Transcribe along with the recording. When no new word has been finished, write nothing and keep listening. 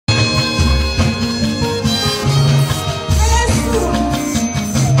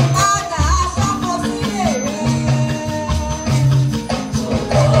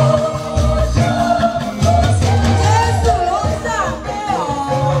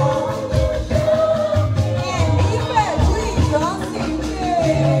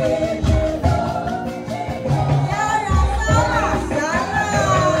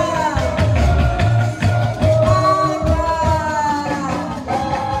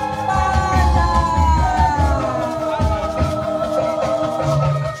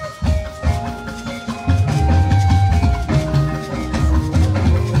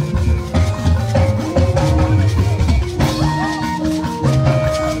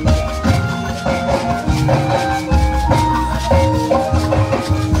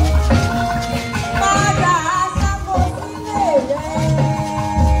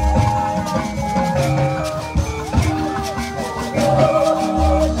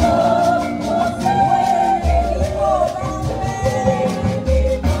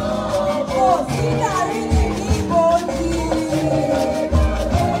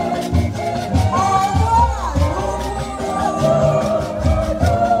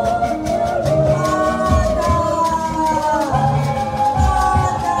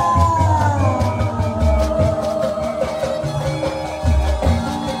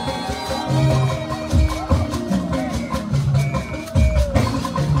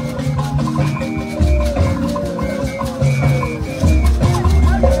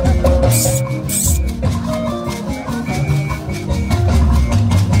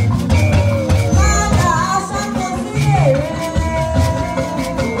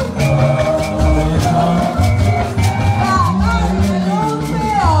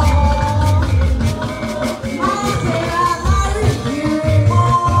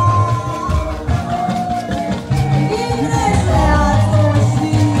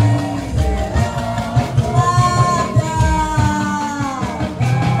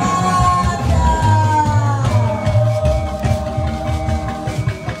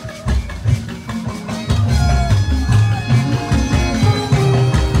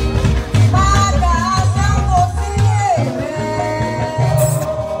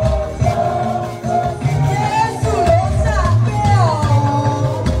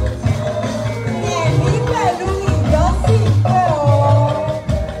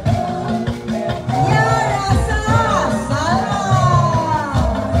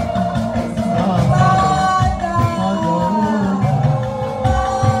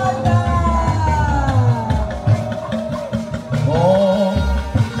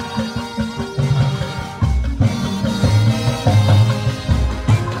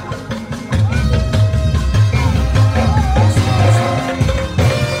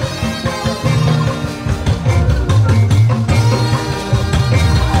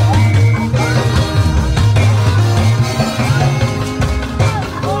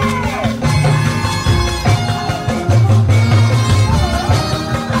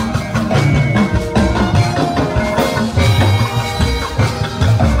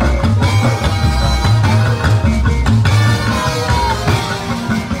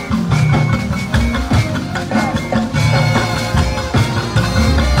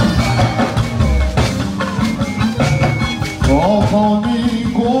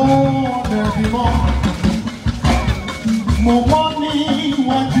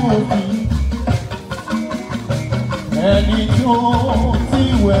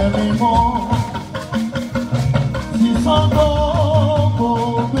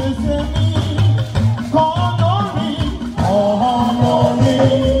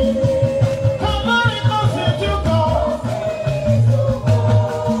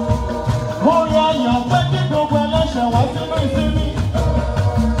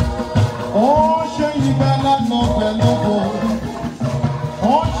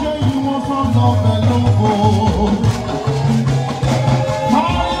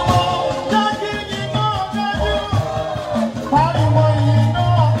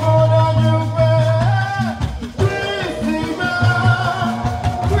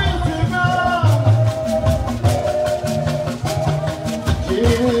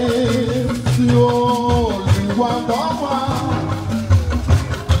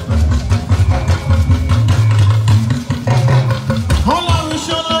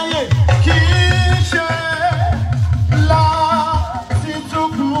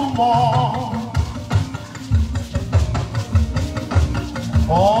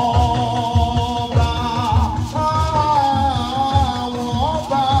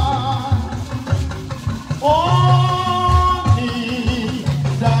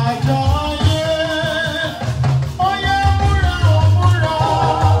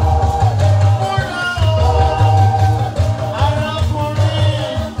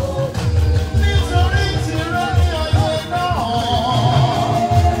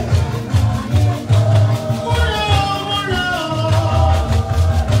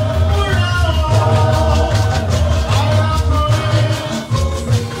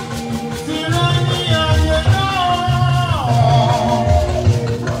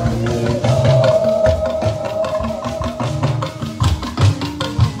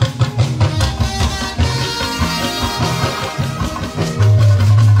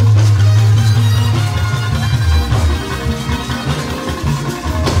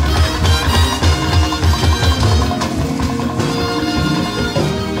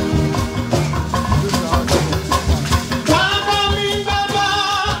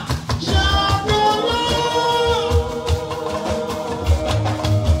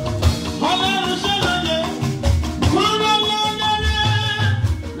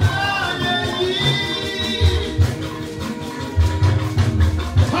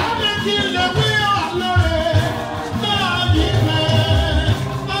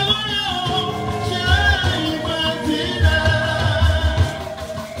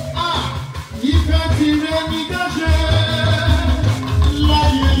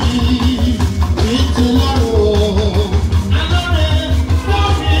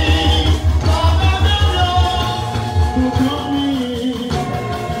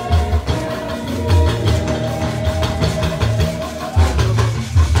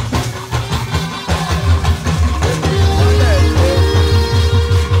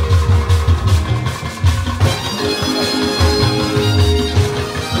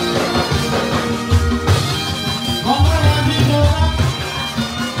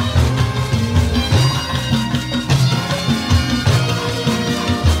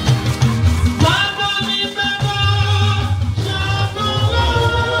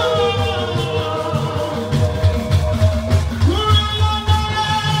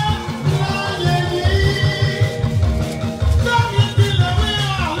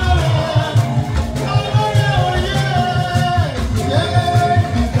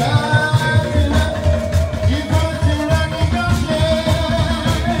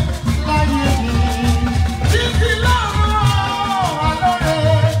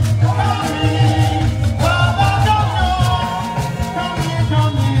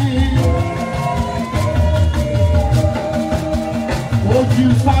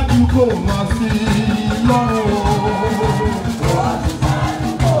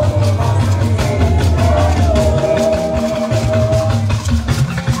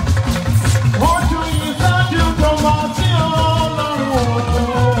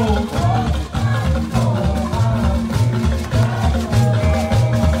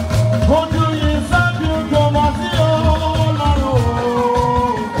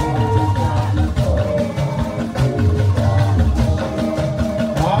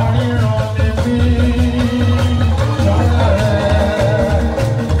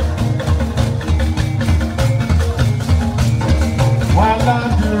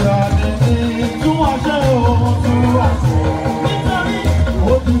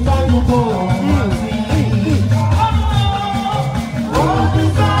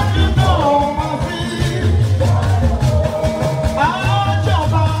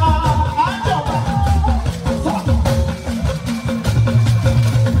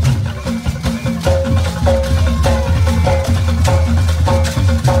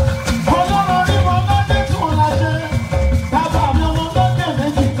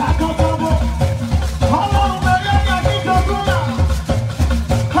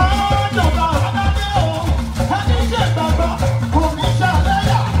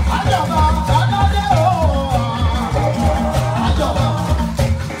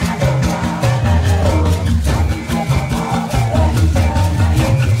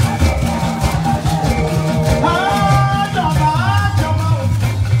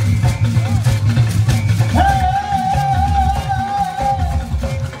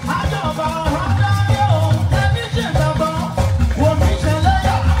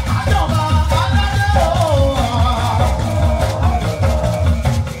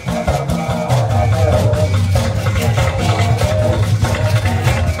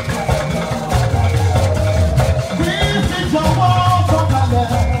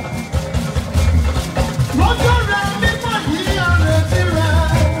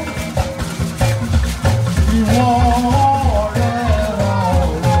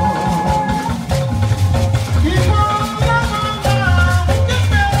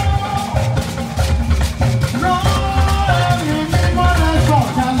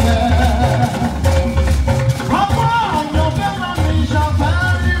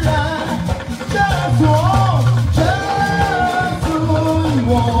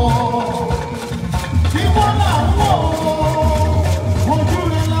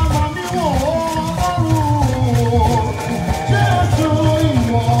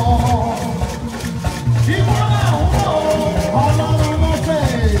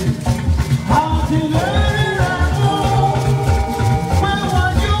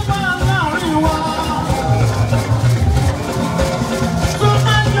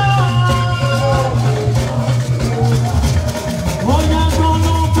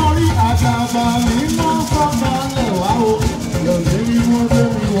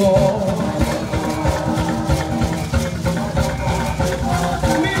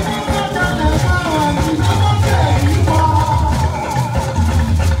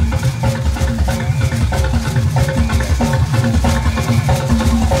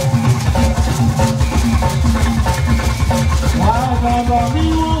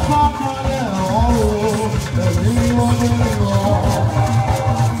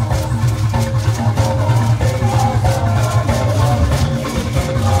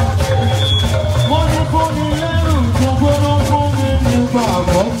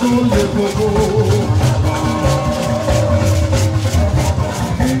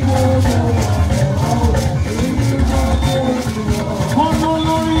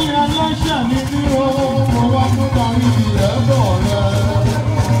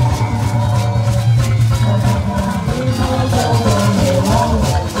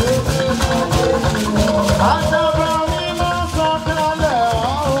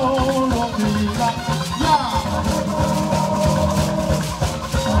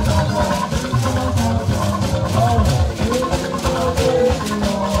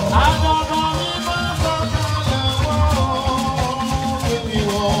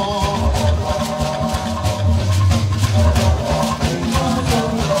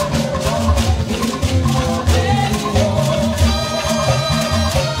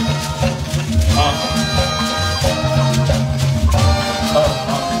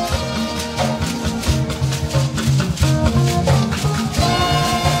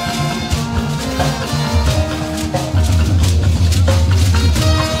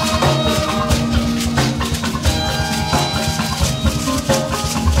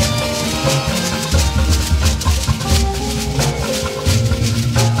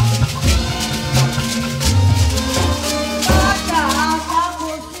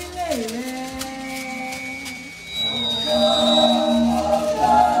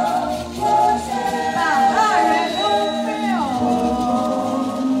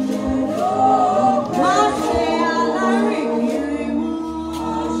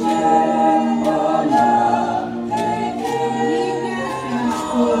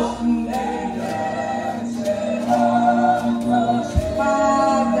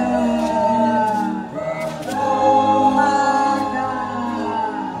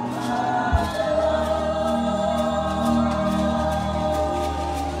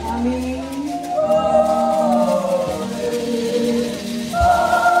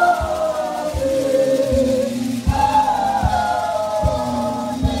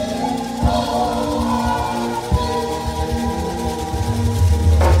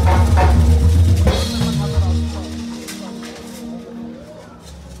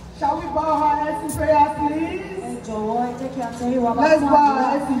Shall we bow our heads in prayer, please? Let's bow our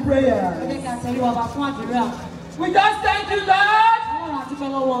heads in prayer. We just thank you, Lord.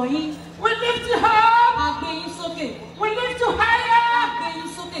 We lift you up. We lift you higher.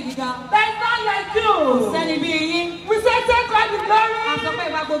 There's none like you. We say take all the glory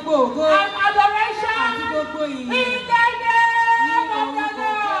and adoration in the name of the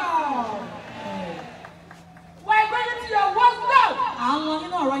Lord. We're going to your word, Lord.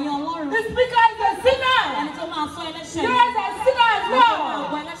 The speaker is a sinner. Yes, a sinner as well.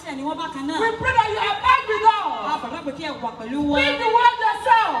 We pray that you abide with us. Speak the word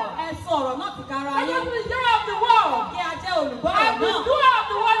yourself. And you be the hearer of the word. And the doer of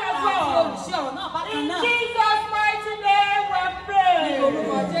the word as well. In Jesus' mighty name we pray.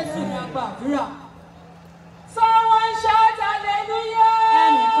 Someone shout hallelujah.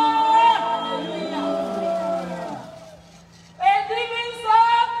 A living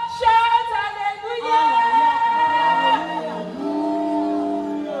soul shout hallelujah.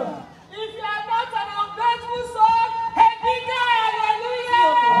 If you are not an ungrateful soul, a bigger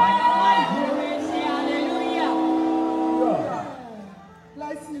hallelujah.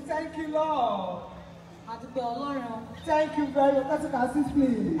 Bless you. Thank you, Lord. Thank you very much. That's what I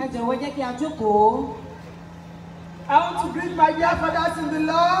please. I want to greet my dear fathers in the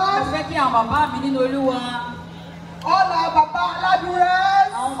Lord. All our Baba Aladuras.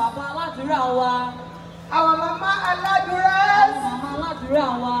 Our Mama Aladuras.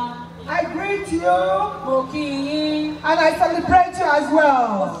 I greet you. And I celebrate you as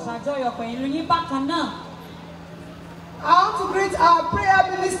well. I want to greet our prayer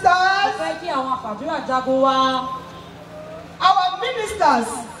ministers. Our ministers.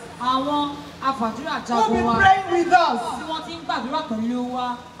 Who will be praying with us.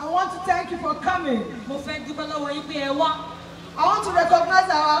 I want to thank you for coming. I want to recognize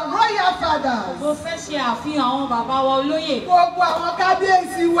our royal fathers.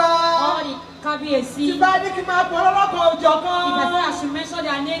 I should mention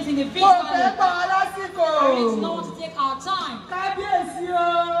their names in the video. I need to know what to take our time.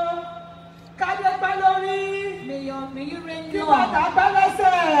 May you reign long.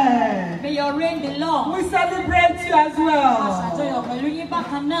 May your reign be long. We celebrate you as well.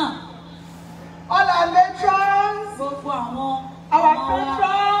 All our matrons, our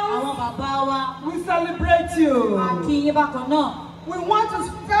patrons, we celebrate you. We want to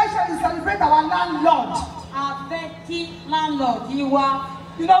specially celebrate our landlord.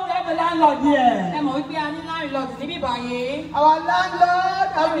 You know we have a landlord here. Our landlord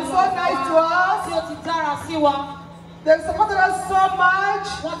has been so nice to us. They've supported us so much.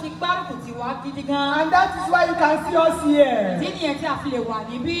 And that is why you can see us here.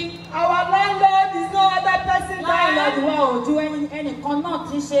 Our landlord is no other person than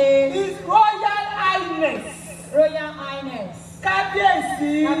His Royal Highness. Royal Highness.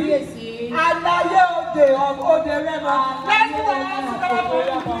 Kábíyèsí. Aláyé òde òde rẹ̀mọ. Let's do an answer for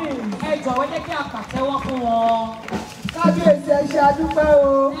you, please. Kábíyèsí ẹ ṣé àdúpẹ́ o.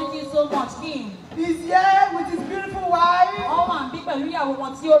 Thank you so much, King. He's here with his beautiful wife. Our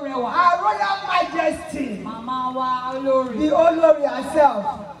Royal Majesty. The Olori herself.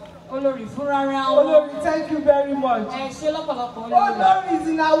 Olori, thank you very much. Olori is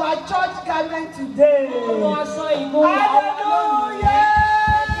in our church garment today. Hallelujah!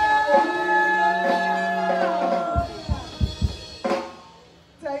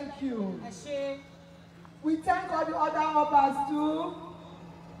 Thank you. We thank all the other helpers too.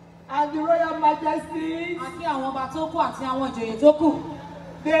 And the Royal Majesty.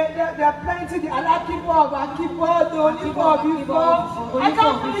 There are plenty, the Alakipo, Akipo, the Onipo, before. I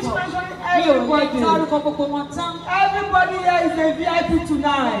can't finish mentioning everybody. Everybody here is a VIP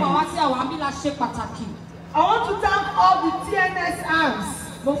tonight. I want to thank all the TNS arms.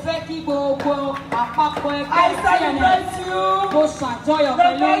 I celebrate you.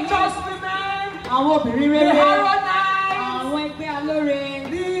 The righteous women. The Harrow Knights.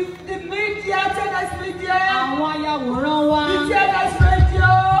 The media, TNS media. The TNS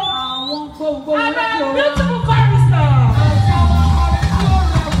radio. And a beautiful chorister.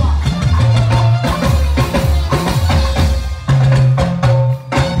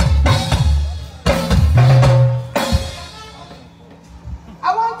 I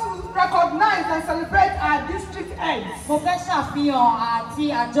want to recognize and celebrate our district heads.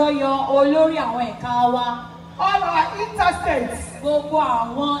 All our interstates. I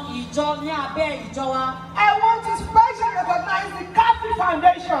want to specially recognize the Capi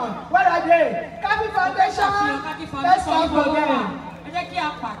Foundation. Where are they? Capi Foundation. Let's talk for them.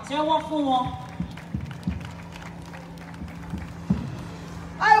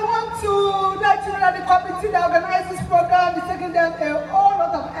 I want want to know that the committee that organizes this program is taking them a whole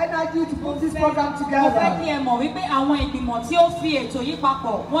lot of energy to put this program together.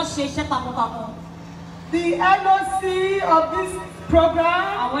 The NOC of this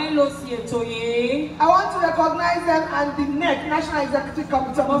program, I want to recognize them and the NEC, National Executive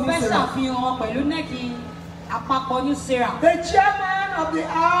Committee of the chairman of the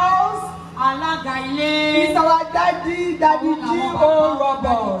house is our Daddy G.O.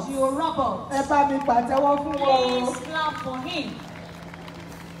 Roberts. Please clap for him.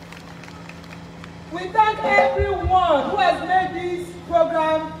 We thank everyone who has made this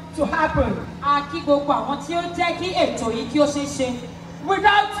program to happen.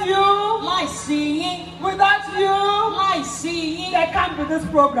 Without you, there can't be this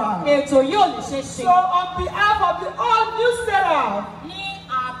program. So on behalf of the all new seraph,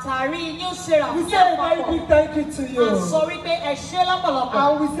 we say a very big thank you to you.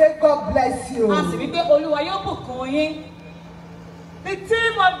 And we say God bless you. The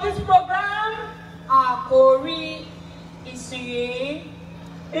theme of this program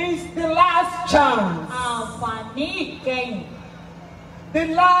is the last chance. The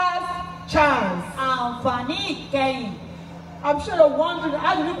last chance. I'm sure you're wondering,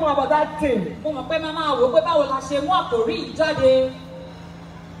 how do you know about that thing?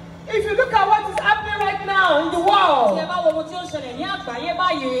 If you look at what is happening right now in the world,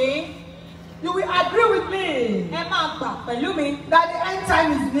 you will agree with me that the end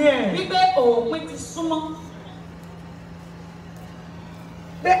time is near.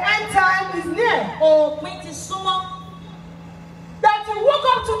 The end time is near. That you woke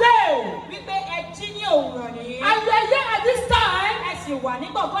up today and you are here at this time is by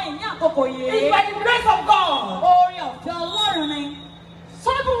the grace of God.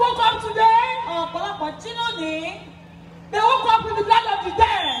 Some people woke up today, they woke up in the land of the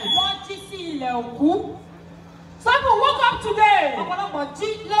dead. Some people woke up today,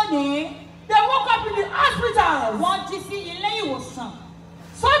 they woke up in the hospitals.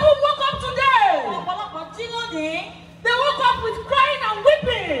 Some people woke up today, they woke up with crying and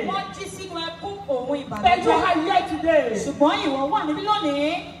weeping. But you are here today. The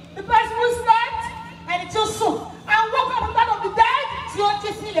person who slept and woke up out of the dead, he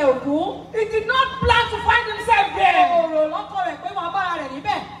did not plan to find himself there.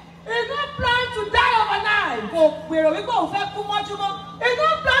 He did not plan to die overnight. He did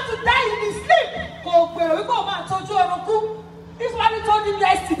not plan to die in his sleep. This is what he told him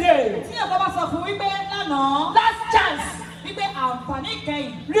yesterday. Last chance.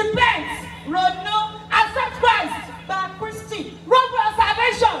 Repent. Accept Christ. Run for your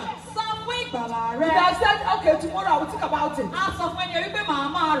salvation. He has said, okay, tomorrow I will think about it.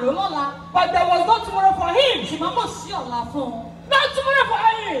 But there was no tomorrow for him. No tomorrow for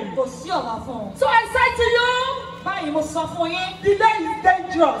him. So I say to you, delay is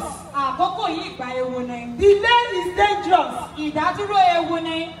dangerous. Delay is dangerous.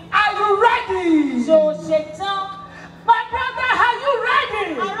 Are you ready? My brother, are you ready?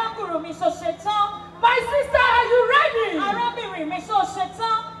 My sister, are you ready?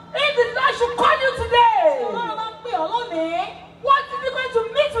 If the Lord should call you today, what is He going to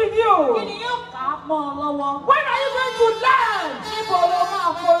meet with you? When are you going to land?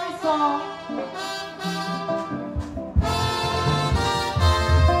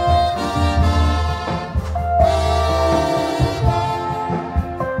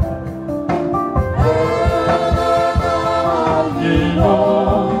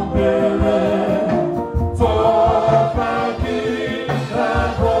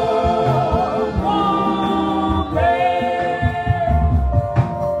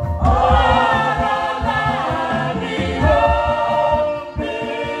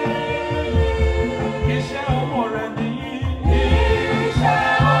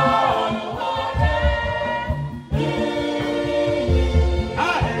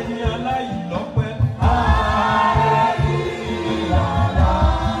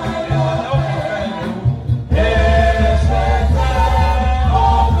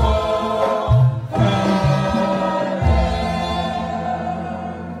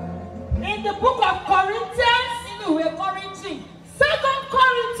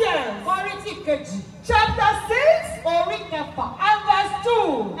 Chapter 6 and verse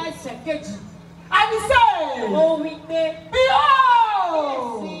 2. And he said,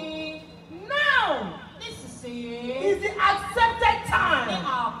 behold, now is the accepted time.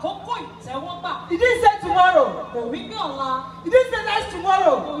 He didn't say tomorrow. He didn't say next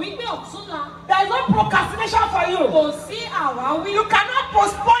tomorrow. There is no procrastination for you. You cannot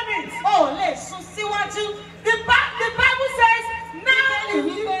postpone it. The Bible says now is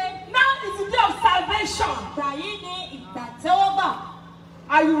the day of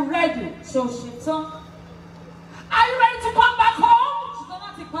Are you ready? So ṣetán. Are you ready to come back home? Ṣetán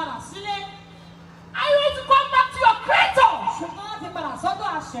láti padà sílé. Are you ready to come back to your Creator? Ṣetán láti padà sọ́dọ̀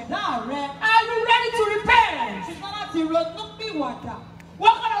àṣẹ̀dá rẹ. Are you ready to repent? Ṣetán láti ronú pìwàdà.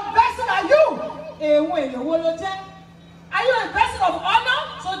 What kind of vessel are you? Èèwọ̀n èlò wo ló jẹ́? Are you a vessel of honor?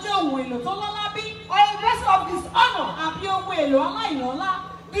 Tó jẹ́ ohun èlò tó lọ́lá bí? Or a vessel of dishonor? Àbí ohun èlò aláìlọ́lá?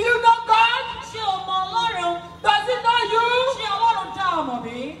 Do you know God? Ṣé o mọ Ọlọ́run? Does He know you? Ṣé Ọlọ́run dá ọ mọ̀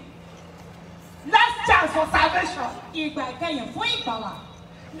bí? Last chance for salvation. Ìgbà ìkẹyìn fún ìgbàlà.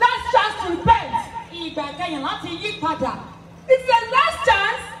 Last chance to repent. Ìgbà ìkẹyìn láti yí padà. It's the last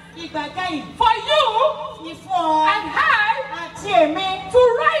chance Ìgbà ìkẹyìn for you ni fún ọ and I àti èmi to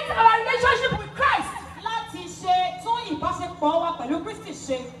right our relationship with Christ. láti ṣe tún ìbáṣepọ̀ wa pẹ̀lú Kristi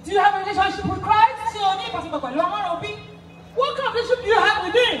ṣe. Do you have a relationship with Christ? Ṣé o ní ìbáṣepọ̀ pẹ̀lú Ọlọ́run bí? What kind of relationship do you have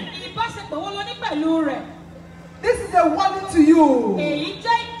with Him? Ìbáṣepọ̀ wo lo ní pẹ̀lú rẹ̀? This is a warning to you. Èyí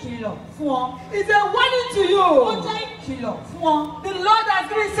jẹ́ ìkìlọ̀ fún ọ. It's a warning to Ó you. jẹ́ ìkìlọ̀ fún ọ. The Lord has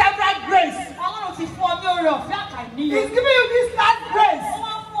given several grace. Ọlọ́run ti fún ọ ní oore ọ̀fẹ́ àkàìníye. He's giving you this last grace. Ó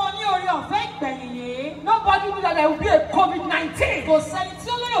wá fún ọ ní oore ọ̀fẹ́ ìgbẹ̀yìn yìí. Nobody knew that there will be a COVID-19. Kò sẹ́ni tí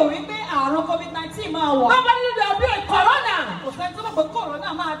ó lérò wípé àrùn COVID-19 máa wà. Nobody knew there will be a corona. Kò sẹ́ni tó mọ̀ pé kòrónà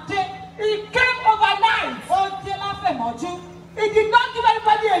máa dé. It came overnight. Ó dé láfẹ̀mọ́jú. It did not give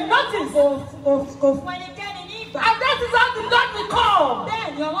anybody a notice. Kò fún ẹnikẹ́ni ní ìgbà. And that is how the Lord will come.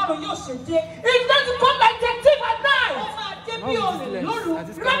 Bẹ́ẹ̀ ni Ọlọ́run yóò ṣe dé. He's going to come like a thief at Ó night. máa dé bí olè lóru.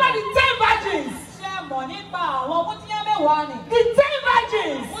 Remember the 10 virgins. Ṣé ẹ mọ̀ nípa àwọn mútíyá mẹ́wàá ni? The 10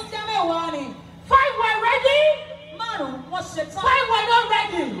 virgins. Mútíyá mẹ́wàá ni. 5 were ready. Márùn-ún wọ́n ṣetán. 5 were not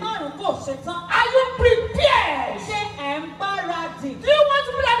ready. Márùn-ún kò ṣetán. Are you prepared? Ṣé ẹ̀ ń gbáradì? Do you want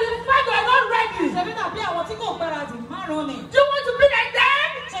to be like the 5 were not ready? Ṣebí tàbí àwọn tí kò gbáradì márùn-ún ni? Do you want to be like them?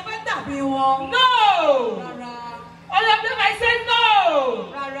 Ṣebí tàbí wọn? No. Rárá. All of them I say no.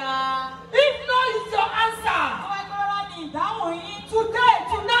 Rárá. If no is your answer, Àwọn ẹgbẹ́rọ́lá ni ìdáhùn yín. today,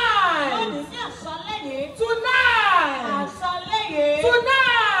 Lónìí tonight, ní àṣálẹ́ yìí. tonight, Àṣálẹ́ yìí.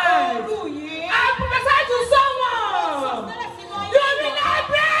 tonight, Òru yìí. I prophesy to someone. Tẹ́lẹ̀ sínú ayé You will not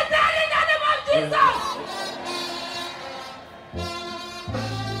be dead in the name of Jesus.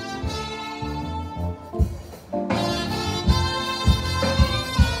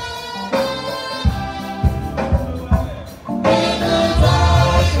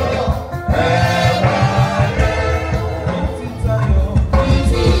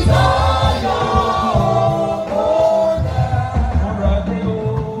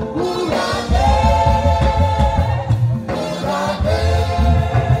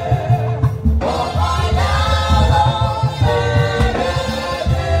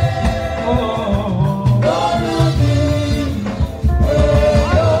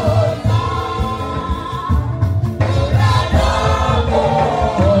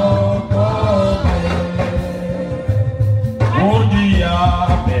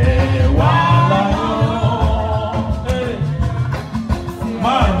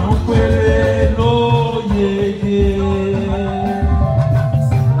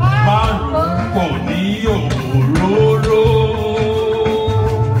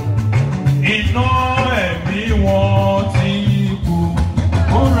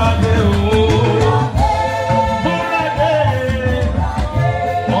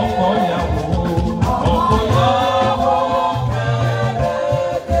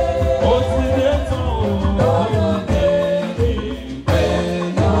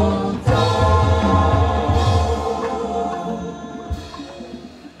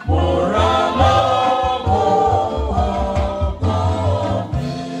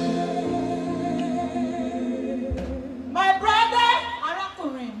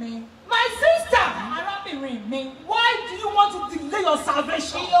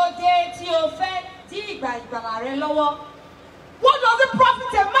 What does it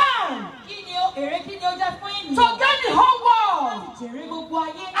profit a man to gain the whole world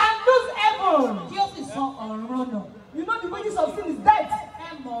and lose heaven? You know the wages of sin is death.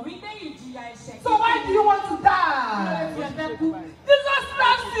 So why do you want to die? Jesus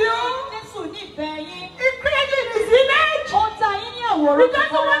loves you. He created you in His image. He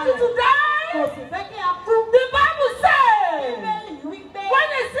doesn't want you to die. The Bible says when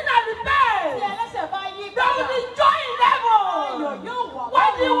a sinner repents, there will be joy in heaven. Why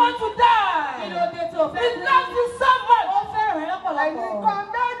do you want to die? He loves you so much. And He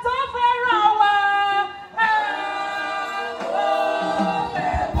condemns to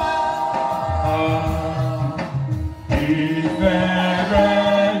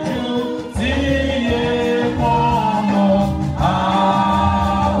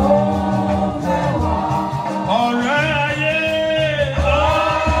All right, yeah.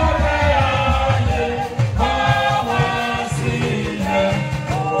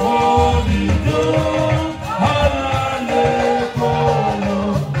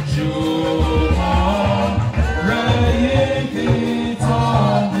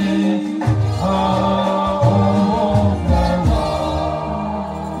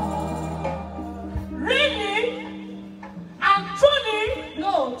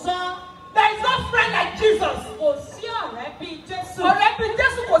 Kò sí ọ̀rẹ́ bí Jésù. Ọ̀rẹ́ bí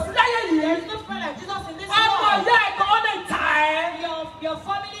Jésù kò sí láyé yìí. There is no friend like Jesus in this world. Ọmọ ìyá ẹ̀kọ́ ó lè tà ẹ́. Your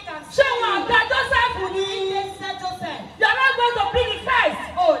family can Ṣé wọn àgbà Joseph ni? They said Joseph. You are not going to be the first.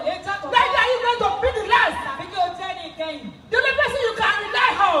 Oh, later to Then are you going to be the last? tàbí kí o jẹ́ ní ìkẹyìn. The only person you can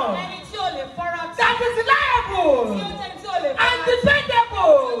rely on. Ẹni tí o lè fara tì. That is reliable. Tí o jẹ́ ní tí o lè fara And tì.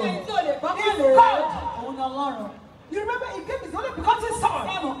 dependable. Tí o jẹ́ ní tí o lè gbọ́kànlé. Is God. Òun ni Ọlọ́run. You remember he gave his only begotten son.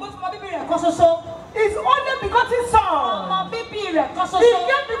 Ẹ mọ̀ pé fún ọmọ bíbí rẹ̀ kan ṣoṣo. His only begotten son. Ọmọ bíbí rẹ̀ kan He ṣoṣo.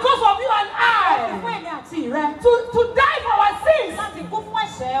 came because of you and Fún I. èmi àti rẹ̀. To die for our sins. Láti kú fún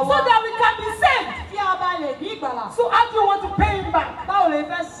ẹ̀ṣẹ̀ So wa. that we can be saved. Kí a bá lè ní ìgbàlà. So how do you want to pay him back? Báwo lè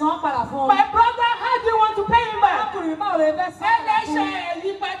fẹ́ san padà fún ọ? My brother, how do you want to pay him back? Ọkùnrin báwo lè fẹ́ san padà fún ọ? Ẹlẹ́ṣẹ̀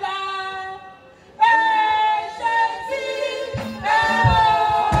yí padà. Ẹ̀ṣẹ̀ tí ẹ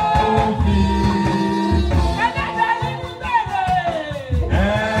ò fi. Ẹlẹ́ṣẹ̀ yí ń bẹ̀rẹ̀.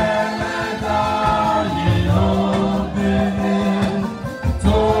 Ẹlẹ́dàá yìí ló bèrè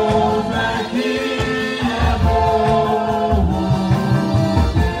tó fẹ́ kí ẹ bọ̀ wò.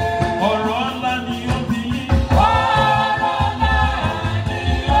 Ọ̀rọ̀ ńlá ni ó bí. Ọ̀rọ̀ ńlá ni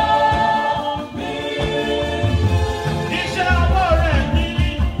ó bí. Iṣẹ́ ọwọ́ rẹ̀ ni.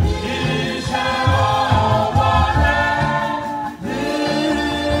 Iṣẹ́ ọwọ́ rẹ̀ ni.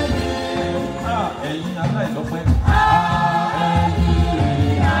 Ẹ̀yin aláìlọ́pẹ́.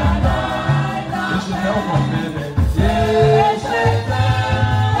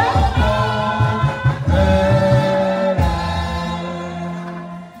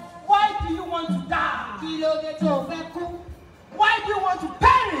 Why do you want to die? Kí ló dé tó o fẹ́ kú? Why do you want to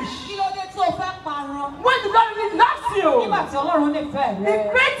perish? Kí ló dé tó o fẹ́ parun? When the Lord really loves you, Nígbà tí Ọlọ́run nífẹ̀ẹ́ He rẹ.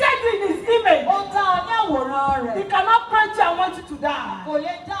 created you in His image. Ó dá ọ ní àwòrán He rẹ̀. cannot create you and want you to die. Kò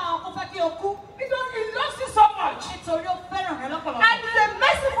lè dá ọ kó fẹ́ kí o kú. Because He loves you so much. Nítorí ó fẹ́ràn rẹ lọ́pọ̀lọpọ̀. And He's a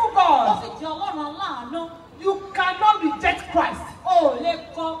merciful Ó God. sì jẹ́ Ọlọ́run aláàánú. You cannot reject Christ. O ò lè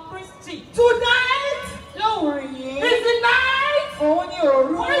kọ Kristi. Tonight Lóòrùn yìí. is the night Òun ni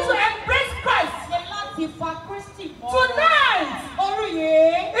òru. for you to embrace Christ. Ṣe láti fa Kristi mọ́. Tonight Òru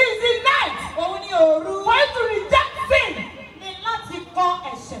yìí. is the night Òun ni òru. for you to reject sin. Ní láti kọ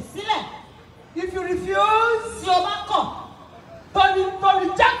ẹ̀ṣẹ̀ sílẹ̀. If you refuse Tí o bá kọ̀ to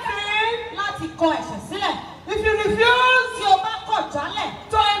reject sin, láti kọ ẹ̀ṣẹ̀ sílẹ̀. if you refuse Tí o bá kọ̀ jálẹ̀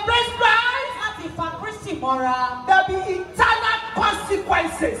to embrace Christ, láti fa Kristi mọ́ra. there'll be eternal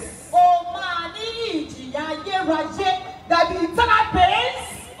consequences. O máa ní ìjìyà ayérayé. There'll be eternal pains,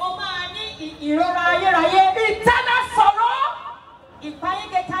 O máa ní ìrora ayérayé. eternal sorrow,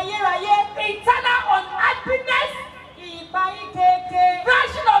 Ìpayínkeke ayérayé. eternal unhappiness, Ìpayínkeke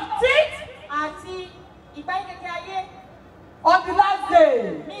gnashing of teeth àti ìpayínkeke ayé on the last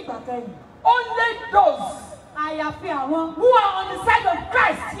day. ní ìgbà kẹyìn. Only those Àyàfi àwọn who are on the side of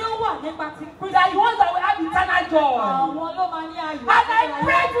Christ tí ó wà nípa ti they are the ones that will have eternal joy. àwọn ló máa ní ayọ̀. And I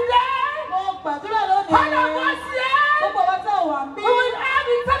pray today, Mo gbàdúrà lónìí. all of us here, Gbogbo wa tó wà ń bí. we will have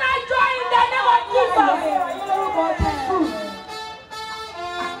eternal joy in the name of Jesus. Ayé lórúkọ Jésù.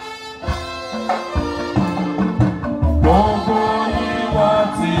 Gbogbo ìwà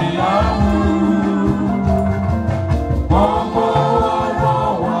tí a wù, gbogbo ọ̀rọ̀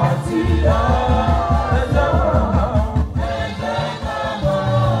wa tí a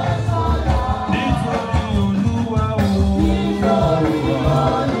nítorí Olúwa o.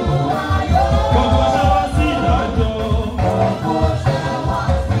 Gbogbo ṣe wá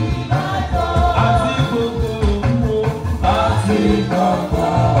sí ìdájọ́. Àti gbogbo òwò àti gbogbo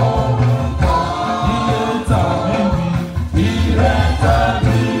iye tàbí mi, ire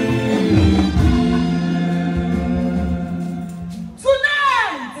tàbí ibi.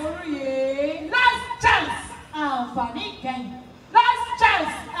 Tonight, Òru yìí. last chance, Àǹfààní ìkẹyìn. last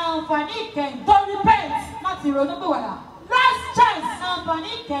chance Àǹfààní ìkẹyìn. to repent, Láti ronúpìwàdà. last chance Àǹfààní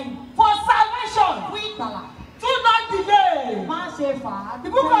ìkẹyìn. for salvation. Fún ìgbàlà. Do not delay. Má ṣe fà á. The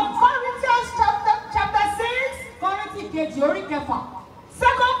book of Corinthians chapter 6, Kọ́ríńtì kejì orí kẹfà.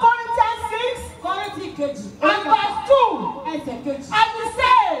 2 Corinthians 6 Kọ́ríńtì kejì orí and kẹfà. verse 2. Ẹsẹ̀ kejì. And he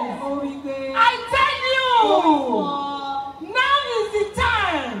says, Orí pé. I tell you, Fún now is the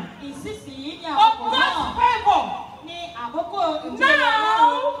time ìsinsìnyí ní of àkókò God's náà. favor. Ní àkókò ìjọba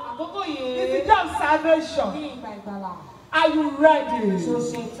Now Ọlọ́run. Àkókò is yìí. the day of salvation. Ní ìgbà ìgbàlà. Are you ready? Ṣo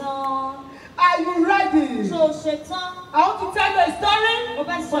ṣetán? Are you ready? Ṣo ṣetán? I want to tell you a story. Mo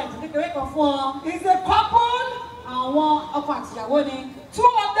fẹ́ sọ ìtàn kékeré kan fún ọ. It's a couple. Àwọn ọkọ àtìyàwó ni. Two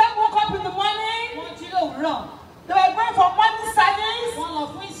of them woke up in the morning. Wọ́n jí lówùúrọ̀. They were going for morning service. Wọ́n lọ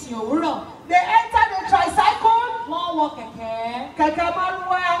fún ìsìn òwúrọ̀. They entered a tricycle. Wọ́n wọ kẹ̀kẹ́. Kẹ̀kẹ́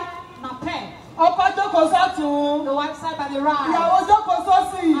márúwá. Napẹ́. Ọkọ jókòó sọ́tún. The wife side by the right. Ìyàwó jókòó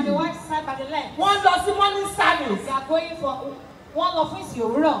sósì. And the wife side by the left. Wọ́n lọ sí morning service. Wọ́n lọ fún ìsìn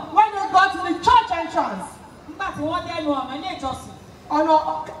òwúrọ̀. When they got to the church entrance. Nígbà tí wọ́n dé ẹnu ọ̀nà ilé ìjọsìn.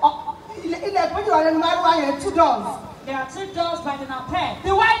 Ilẹ̀ méjì wà lẹ́nu márùwá yẹn 2 doors. There are 2 doors by the napep.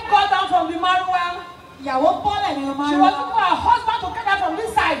 The wife got down from the márùwá. Ìyàwó bọ́lẹ̀ nínú márùwá. She was looking for her husband to get down from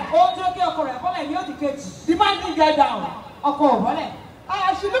this side. Ó dúró kí ọkọ rẹ̀ bọ́lẹ̀ ní òdì kejì. The man didn't get down. Ọkọ ò bọ́lẹ̀.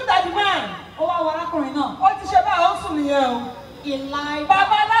 She looked at the man. Ó wá wo arákùnrin náà. Ó ti ṣe báyìí ó sùn nìyẹn o. Ìlà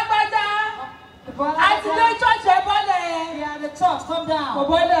Bàbá alágbádá. Àti dé church ẹ̀ bọ́lẹ̀. They are the church, come down. Kò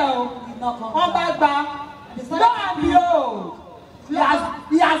bọ́lẹ̀ o. Wọ́n bá gba. Lo and behold, he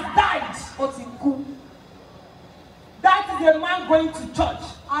has died. Ó ti kú. That is a man going to church.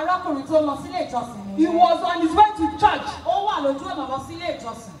 Arákùnrin tó lọ sílé ìjọsìn ni. He was on his way to church. Ó wà lójú ọ̀nà lọ sílé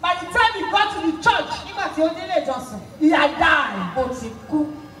ìjọsìn. By the time he got to the church, Nígbà tí ó délé ìjọsìn, he had died. ó ti kú.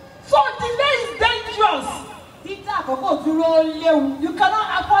 So delay is dangerous. Dídá àkókò dúró léwu. You cannot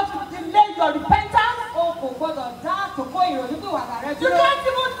afford to delay your repentance. O kò gbọdọ̀ dá àkókò ìrònúpìwàdà rẹ You dúró. can't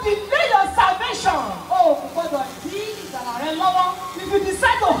even delay your salvation. O kò gbọdọ̀ dí ìgbàlà rẹ lọ́wọ́. If you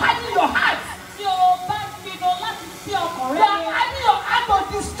decide to harden your heart, Tí o bá pinnu láti sí ọkàn you rẹ are lé, hardening your heart for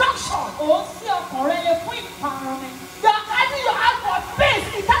destruction. o sí ọkàn rẹ lé fún ìparun ni. You are hardening your heart for pain,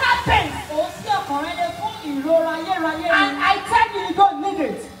 eternal pain. O sí ọkàn rẹ lé fún ìrora ayérayé And ni. I tell you, you don't need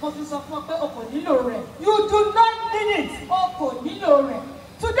it. Mo ti sọ fún ọ pé o kò nílò rẹ̀. You do not need it. O kò nílò rẹ̀.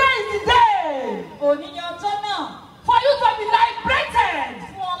 Today is the day Òní ni ọjọ́ náà for you to be liberated.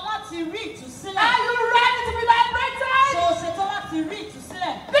 fún ọ láti rí ìtúsílẹ̀. Are you ready to be Ṣé liberated? o ṣetán láti rí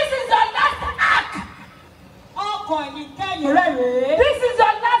ìtúsílẹ̀? This is your last act. Ọkọ̀ ìkẹyìn rẹ rèé. This is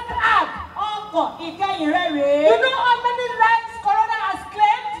your last act. Ọkọ̀ ìkẹyìn rẹ rèé. You know how many lives Corona has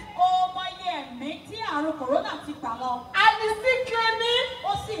claimed? Ó mọyì ẹ̀mí tí àrùn kòrónà ti gbà lọ. And he's still claiming.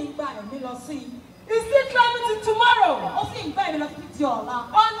 Ó sì ń gba ẹ̀mí lọ sí i. He's still claiming till tomorrow. Ó sì ń gba ẹ̀mí lọ sí di ọ̀la.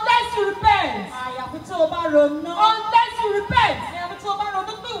 Unless you repent. Àyàfi tí o bá ronú. Unless you repent. Àyàfi tí o bá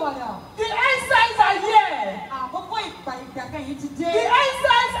ronú pé ìwàdà. The end signs are here. Àkókò ìgbà kẹyìn ti dé. The end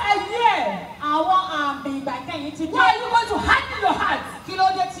signs are here. Àwọn àmì ìgbà kẹyìn ti dé. Why are you going to harden your heart? Kí ló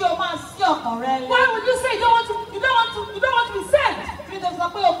dé tí o máa sí ọkàn rẹ lé? Why would you say you don't want to be saved? Kí ló sọ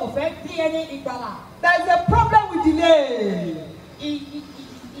pé o kò fẹ́ bí ẹni ìgbàlà? There is a problem with delay.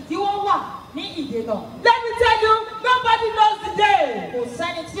 Ìdíwọ́ wà ní ìdènà. Let me tell you, nobody knows the day. Kò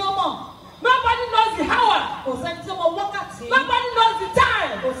sẹ́ni tí ó mọ̀. Nobody knows the hour. Kò sẹ́ni tí ó mọ wákàtí. Nobody knows the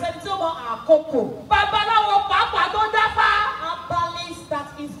time. Kò sẹ́ni tí ó mọ àkókò. Babaláwo pàápàá tó dáfá. Herbalist that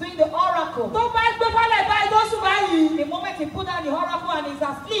is doing the oracle. Tó bá gbé fálẹ̀ báyìí tó sùn báyìí. The moment he put down the oracle and is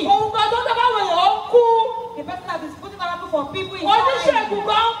asleep. Òun kan tó dábàá wọ̀nyí ó kú. The person that is putting oracle for people is Oníṣègùn dying.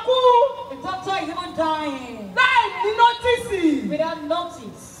 kan kú. The doctor is even dying. Láì ní nọ́tìsì. Without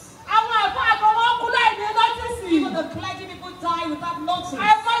notice. Àwọn àfọ àgbọn wọn kú láì ní nọ́tìsì. Even the clergy people die without notice.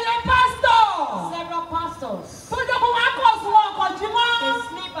 Àìmọye pásítọ̀. Several pastors. Tó jẹ́ kó wá kọ̀ sùn wọn kàn jí mọ́. They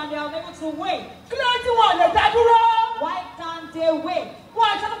sleep and they are unable to wake. Kí ló tí wọn lè dá dúró? Why can't they wake? Wọ́n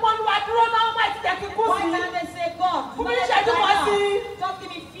àṣẹ tó pọ́n wá dúró náà máa ti jẹ́ kí kú Why sí. can't they say, God, do Fún not mi let ṣẹ́jú me kan die sí. now. Just give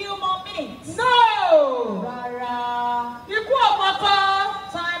me a few more minutes. No! Rárá. Ikú ọmọ kan.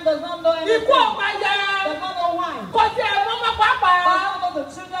 Time does not know anything. Ikú ọmọ ayẹ. Does not know why. Kò sí ẹ̀rọ mọ́ pàápàá. Does not know the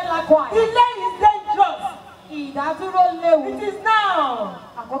children likewise. Ilé is dangerous. Ìdádúró léwu. It is now.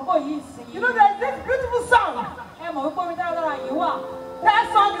 Àkókò yìí sí. You know there is this beautiful song. Ẹ mọ̀ wípé orin dáradára yìí wà. That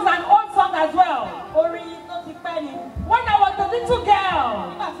song is an old song as well. Orin yìí tó ti pẹ́ ni. When I was a little girl,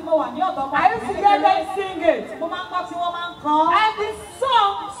 Nígbà tí mo wà ní ọ̀dọ́ ọmọ I used to hear them sing it. Mo máa ń gbọ́ tí wọ́n máa ń kọ́. And the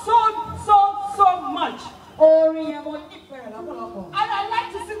song so much. Orin yẹn mo nífẹ̀ẹ́ rẹ̀ lọ́pọ̀lọpọ̀. And I'd like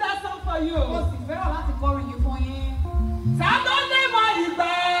to sing that song for you. Mo sì fẹ́ràn láti kọrin yìí fún yín. Sátọ́dé mọ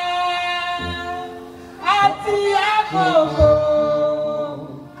ìgbà àti àkókò.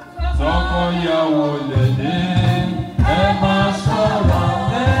 Tọkọyàwó lèdè, ẹ máa ṣọ́ra.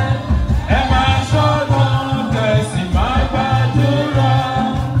 Ẹ máa ṣọ́ra, kẹ̀sì máa gbàdúrà.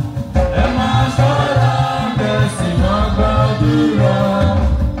 Ẹ máa ṣọ́ra, kẹ̀sì máa gbàdúrà.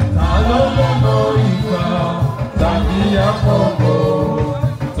 Ta ló lọ́nà ìgbà tàbí àkókò?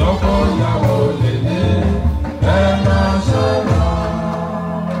 Tọkọyàwó lèdè, ẹ máa ṣọ́ra.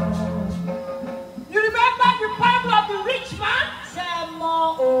 You remember the parable of the rich man? Ṣé ẹ mọ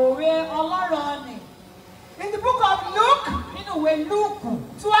òwe ọlọ́rọ̀ ni? In the book of Luke Nínú ìwé Lúùkù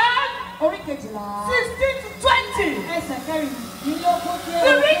 12, orí kejìlá 16 to 20. ẹsẹ̀ kẹrìndínlógún dé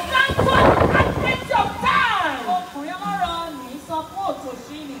The rich man thought he had plenty of time. ọkùnrin ọlọ́rọ̀ ní sọ fún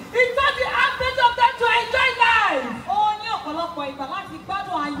òtòṣì ni. He thought he had plenty of time to enjoy life. Ó ní ọ̀pọ̀lọpọ̀ ìgbà láti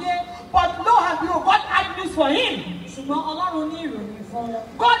gbádùn ayé. But lo and behold, God had news for him. Ṣùgbọ́n Ọlọ́run ní ìròyìn fún un.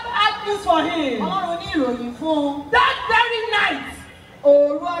 God had news for him. Ọlọ́run ní ìròyìn fún un. That very night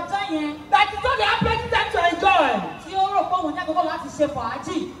Òru ọjọ́ yẹn that he thought he had plenty time to enjoy. tí ó rò rò pé òun ní àkókò láti ṣe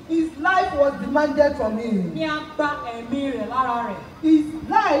fàájì. His life was demanded from him. Ní a gba ẹ̀mí rẹ̀ lára rẹ̀. His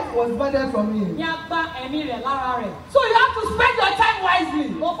life was demanded from him. Ní a gba ẹ̀mí rẹ̀ lára rẹ̀. So you have to spend your time wisely.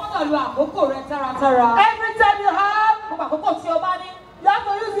 O gbọ́dọ̀ lo àkókò rẹ̀ dáradára. Every time you have, Gbogbo àkókò tí o bá ní, you have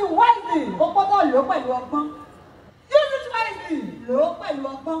to use it wisely. o gbọ́dọ̀ lò ó pẹ̀lú ọgbọ́n. Use it wisely. Lò ó pẹ̀lú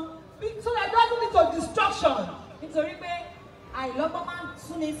ọgbọ́n. So that it doesn't lead to destruction. Nítorí pé àìlọ́gbọ́n máa ń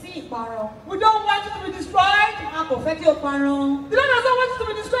súni sí ìparun. We don't want you to be destroyed. A kò fẹ́ kí o parun. The Lord doesn't want you to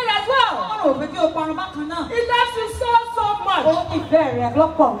be destroyed as well. Ọlọ́run ò fẹ́ kí o parun bákan náà. He loves you so much. Ó ìfẹ́ rẹ̀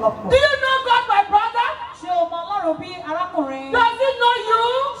lọ́pọ̀lọpọ̀. Do you know God, my brother? Ṣé o mọ Ọlọ́run bí arákùnrin? Does he know you?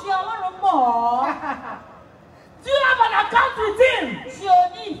 Ṣé Ọlọ́run mọ̀ ọ́? Do you have an account with him? Ṣé o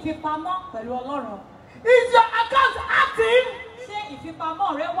ní ìfipamọ́ pẹ̀lú Ọlọ́run? Is your account active? Ṣé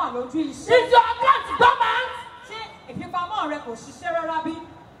ìfipamọ́ rẹ wà lójú iṣẹ́? Is your account dormant? Ṣé ìfipamọ́ rẹ kò ṣiṣẹ́ rárá bí?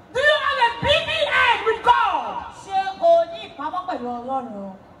 Do you have a BBN with God? Ṣé o ní ìpamọ́ pẹ̀lú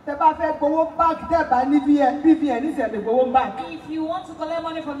Ọlọ́run? Tẹ́ bá fẹ́ gbowó báńkì tẹ́ bá ní BBN níṣẹ́ lè gbowó báńkì. If you want to collect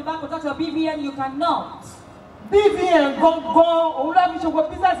money from the bank without your BVN, you cannot. BBN gangan òun ló fi ṣe gbogbo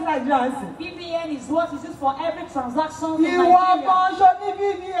business in Nigeria ń sìn. BVN is what is used for every transaction in Ìwọ Nigeria. kan ṣo ní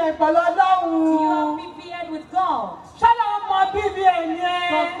BBN pẹ̀lú Ọlọ́run. You have BVN with God. Ṣálá ọmọ BBN yẹn.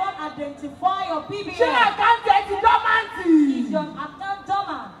 Does not identify your BVN. Ṣé àkáǹtì ẹ ti dọ́màntì? Is your account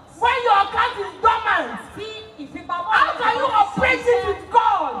dormant? When your account is dormant, Sí ìfipamọ́. how can you operate it with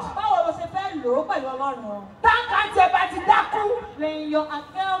God? Báwo lo ṣe fẹ́ lò ó pẹ̀lú Ọlọ́run? Táǹkàǹtì ẹ bá ti dákú. When your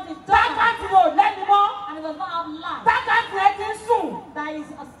account is dormant Táǹkàǹtì yóò lẹ́nu mọ́. and it does not have life, Táǹkàǹtì ẹ ti ń sùn. that is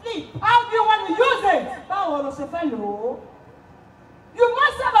asleep. How do you want to use it? Báwo lo ṣe fẹ́ lò ó? You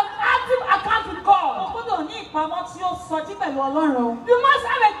must have an active account with O God. gbọ́dọ̀ ní ìpamọ́ tí ó sọjí pẹ̀lú Ọlọ́run. You must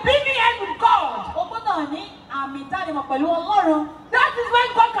have a BBN with God. O gbọ́dọ̀ ní àmì ìdánimọ̀ pẹ̀lú Ọlọ́run. That is when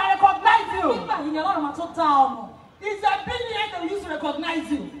God can recognize you. Nígbà yìí ni Ọlọ́run máa tó dá ọ mọ̀. It's your BBN that will use to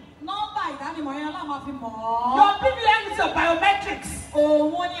recognize you. Nọ́mbà ìdánimọ̀ yẹn Ọlọ́run máa fi mọ̀ ọ́. Your BBN is your biometrics.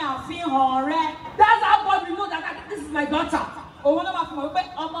 Òun ni àfihàn rẹ. That's how God will know that this is my daughter. Òun ló máa fi mọ̀ wípé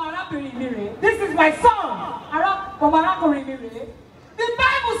ọmọ arábìnrin mi rèé. This is my son. Ọmọ arákùnrin mi rèé. The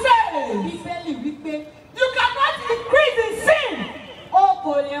Bible says Bíbélì wípé you cannot increase in sin. o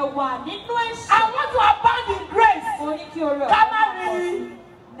kò lè wà nínú ẹ̀ṣẹ̀. I want to abound in grace. O ní kí o rẹ̀ Ká má rí.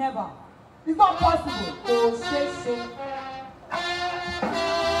 Never. It's not possible. Kò ṣeé ṣe.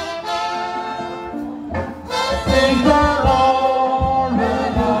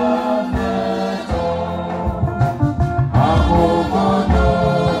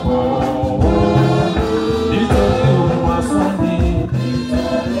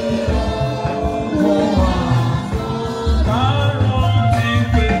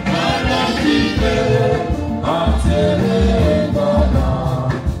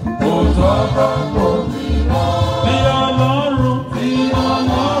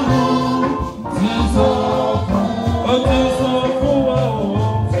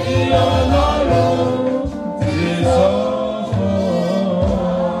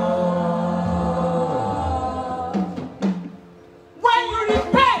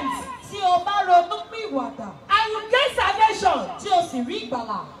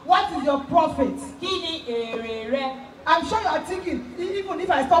 What is your profit? Kí ni èrè rẹ? I'm sure you are thinking, even if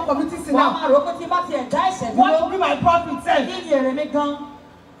I stop committing sin Wàá now, máa rò ó pé tí bá tiẹ̀ dá ẹ̀ṣẹ̀ what dúró. will be my profit Kí then? ni èrè mi gan?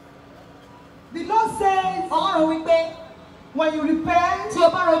 The Lord says, Ọlọ́run wípé when you repent tí o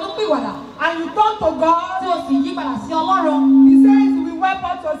bá ronú pìwàdà and you turn to tí God, o sì yí padà sí Ọlọ́run, He says He will wipe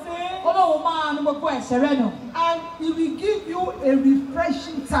out your sin Ọlọ́run máa nu gbogbo ẹ̀ṣẹ̀ rẹ nù. and He will give you a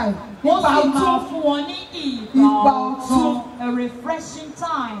refreshing time. Ó sì máa Ìgbà fún wọn ní ìgbà Ìgbà ọ̀tun, ọ̀tun. a refreshing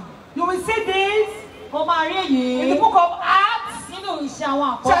time. You will see this Ó máa rí in the èyí book of Acts, nínú ìṣe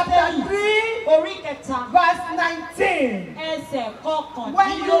àwọn chapter àpọ́tẹ́lì 3, orí kẹta verse 19. ẹsẹ̀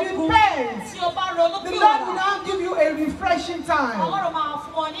When you kọkàndínlógún. repent, Tí o bá ronú the Lord will pìwàdà, now give you a refreshing time. Ọlọ́run máa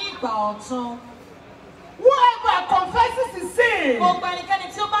fún ọ ní ìgbà ọ̀tun. Whoever confesses his sin, Gbogbo ẹnikẹ́ni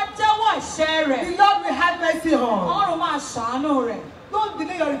tí ó bá jẹ́wọ́ ẹ̀ṣẹ̀ rẹ̀, the Lord will have mercy on. Ọlọ́run máa ṣàánú rẹ̀. Don't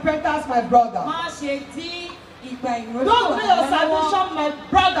delay your repentance, my brother. Má ṣe dí ìgbà ìrònú Don't delay your rẹ lọ́wọ́. salvation, my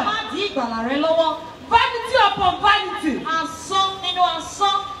brother. Má dí ìgbàlà rẹ lọ́wọ́. Vanity upon vanity. Asán nínú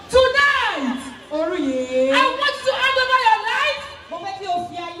asán. Tonight, Orú yìí. I want you to hand over your life, Mo fẹ́ kí o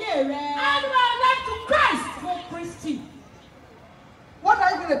fi ayé rẹ hand over your life to Christ. fún Kristi. What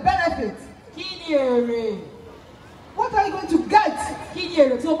are you going to benefit? Kí ni èrè? What are you going to get? Kí ni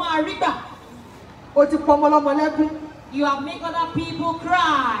èrè tí o máa rí gbà? O ti pọ ọmọlọmọ lẹ́kún. You have made other people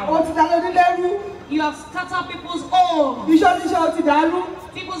cry. O ti dàlẹ́ onílẹ́rú. You have scattered people's home. Iṣẹ́ oníṣẹ́ o ti dàrú.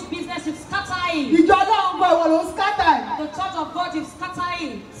 People's business is scattered. Ìjọ Ọlọ́run gbọ́ ìwọ ló ń scatter. The church of God is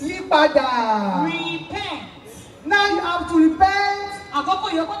scattered. Yí padà. Repent. Now you have to repent. Àkókò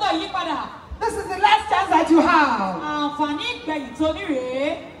yìí gbọ́dọ̀ yí padà. This is the last chance that you have. Àǹfààní ìgbẹ̀yìn tó ní rèé.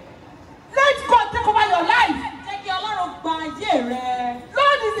 Let God take over your life. Jẹ́ kí Ọlọ́run gba ayé rẹ.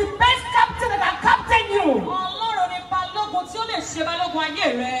 Lord is the best captain that can captain you. Ọlọ́run ni balógun tí ó lè ṣe balógun ayé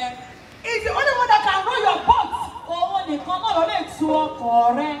rẹ. He's the only one that can row your boat. Òun nìkan náà ló lè tu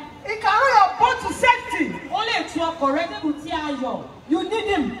ọkọ̀ rẹ. He can row your boat to safety. Ó lè tu ọkọ̀ rẹ débù tí a yọ̀. You need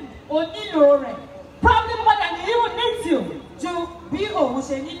him. O nílò rẹ̀. Probably more than he even needs you. Ju bí òun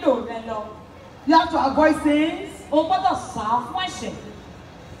ṣe nílò rẹ lọ. You have to avoid sins. O gbọ́dọ̀ sá fún ẹ̀ṣẹ̀.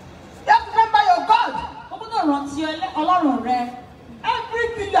 You have to remember your God. O gbọ́dọ̀ rántí Ọlọ́run rẹ.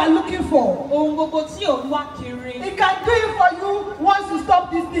 Everything you are looking for. Ohun gbogbo tí ò ń wá kiri. He can do it for you once you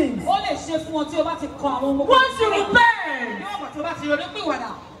stop these things. Ó lè ṣe fún ọ tí o bá ti kọ àwọn ohun gbogbo. Once you repent. Ní ọ̀pọ̀ tí o bá ti ronú pìwàdà.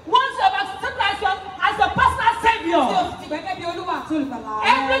 Once you have accepted as your personal savior. Tí o ti gbẹ́gẹ́ bí Olúwa àti olùgbàlà rẹ.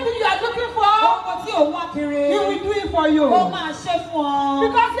 Everything you are looking for. Ohun tí ò ń wá kiri. He will do it for you. Ó máa ṣe fún ọ.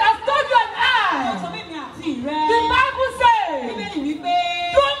 Because he has told you and I. Ó sọ mímí àti rẹ. The Bible says. Bíbélì wípé.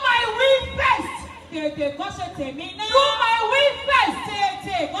 Do my will first. Tètè kọ́ ṣe tèmi náà. Do my will first.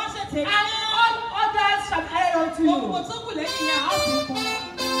 Tètè kọ́ ṣe tèmi náà. And all others shall add unto you. Ohun tó kù lẹ́yìn yẹn, a ó fi kún.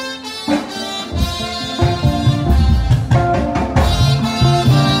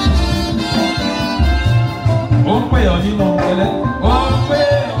 Ó ń pè ọ́ nínú ẹlẹ́. Ó ń pè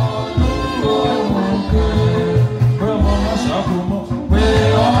ọ́ nínú òkè. Pé ọmọ máa ṣàkómọ́. Pé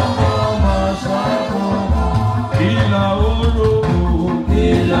ọmọ máa ṣàkómọ́. Ìlà oró.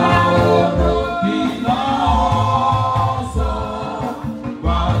 Ìlà oró. Ìlà ọ̀sán.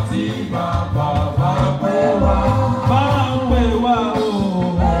 Bàtí bàbá bá pè wá. Bá ń pè wá o.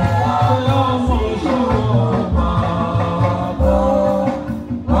 Pé ọmọ ṣòro máa bọ̀.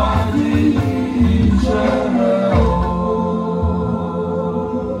 Wá ní iṣẹ́ rẹ̀.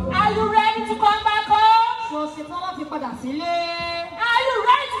 Are you ready to come back home? Ṣé o ṣetán láti padà sílé? Are you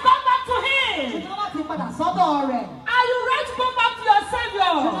ready to come back to him? Ṣetán láti padà sọ́dọ̀ rẹ̀? Are you ready to come back to your Ṣetán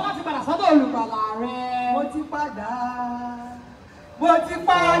Savior? láti padà sọ́dọ̀ olùgbàlà rẹ̀? Mo ti padà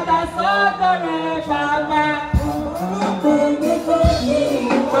sọ́dọ̀ rẹ̀ bàbá.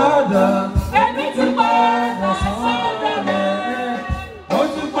 Padà. Èmi ti padà sọ́dọ̀ rẹ̀. Mo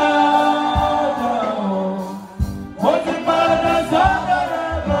ti padà o. Mo ti padà sọ́dọ̀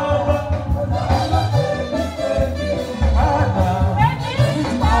rẹ̀ bàbá. Padà. Èmi ti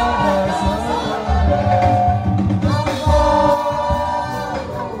padà sọ́dọ̀ rẹ̀.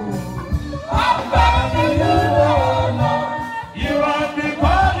 You have been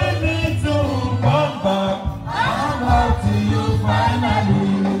calling me to come back. Come back to you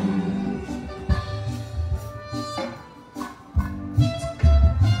finally.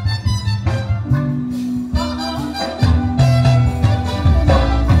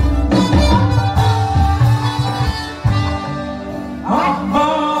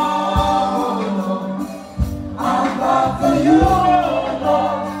 I'm back to you,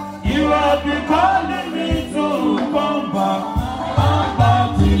 Lord. You have been calling me to come back. I'm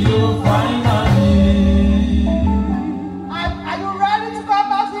back to you finally. Are you ready to come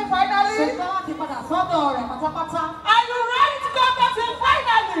back to him finally? Ṣetán láti padà sọ́dọ̀ rẹ̀ pátápátá? Are you ready to come back to him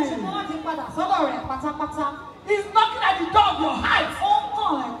finally? Ṣetán láti padà sọ́dọ̀ rẹ̀ pátápátá? He's knocking at the door of your heart. Ó ń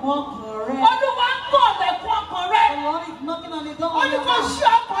kàn ẹ̀kọ́ ọkàn rẹ̀. Olúwa ń kọ̀ lẹ̀kùn ọkàn rẹ̀. The Lord is knocking on the door Ó of ní your kó heart. ṣí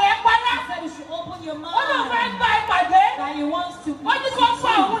ọkàn rẹ̀ padà. He said you should open your Ó ní fẹ́ mind. gba ìpàdé. That he wants to Ó ní kó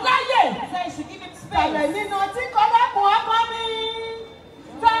gba òun láyè. He said you should give him Tẹ̀lẹ̀ space. nínú tí kò lẹ́kùn ọkàn mi.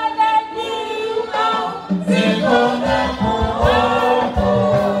 Tẹ̀lẹ̀ nínú. Tí kò lẹ́kùn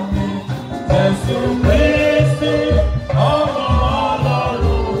ọkàn mi, Jésù Kristi, ọmọ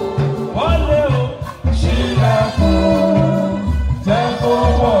Ọlọ́run, wọlé o, ṣílẹ̀kùn, jẹ́ kó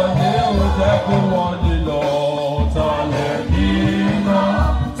wọlé o, jẹ́ kó wọlé lọ, tẹ̀lẹ̀ nínú.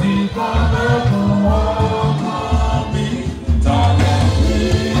 Tí kò lẹ́kùn ọkàn mi, tẹ̀lẹ̀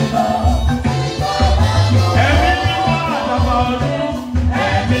nínú. Ẹ̀mí mímọ́ àdàbà ọdún,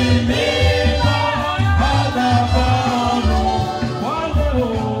 ẹ̀mí mímọ́ àdàbà ọdún, wọlé o,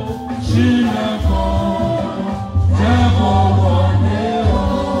 ṣílẹ̀kùn, jẹ́ kó wọlé o.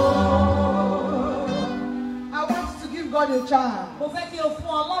 I want you to give God a chance. Mo fẹ́ kí o fún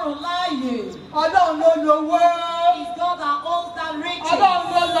Ọlọ́run láàyè. Ọlọ́run ló lówó. He's God that owns that riches. Ọlọ́run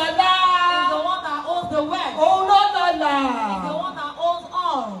ló lọ́lá. He's the one that owns the wealth. Òun ló lọ́lá. He's the one that owns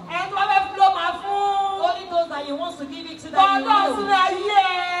all. Ẹni tó bá fẹ́ fún ló máa fún. Only those that he wants to give it to that Ọlọ́run you sínú know. ayé.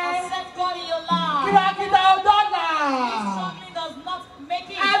 Accept God in your life. Kìràkìtà ọ̀dọ́là. This struggling does not make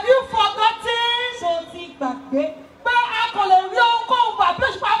it. Have you forgotten? Ṣé o ti gbàgbé? Pé a kò lè rí ohunkóhun gbà bí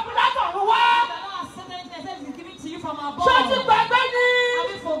òṣùpá fún látọ̀run wá. The Lord has said anything except he's giving to you from above. Ṣé o ti gbàgbé ni? Have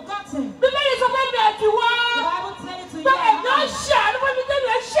you forgotten? Bíbélì sọ pé mi àti wá. The Bible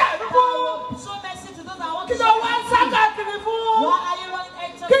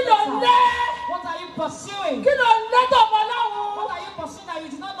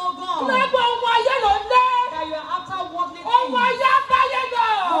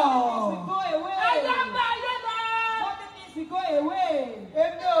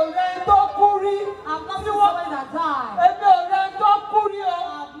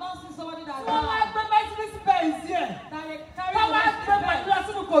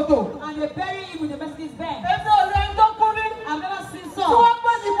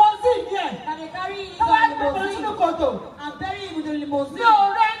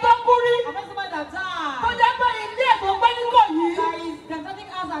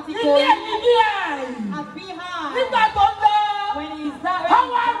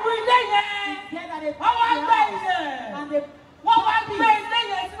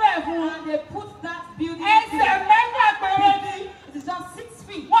put that building. Ẹsẹ̀ mẹ́fà péré ni. It is just 6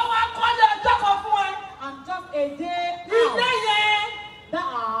 feet. Wọ́n wá kọ́lé ọjọ́ kan fún ẹ. And just a day Ilé out. yẹn. The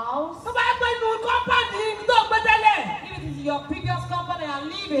house. Tó bá gbé inú kọ́mpáàdì tó gbé tẹ́lẹ̀. If it is your previous company and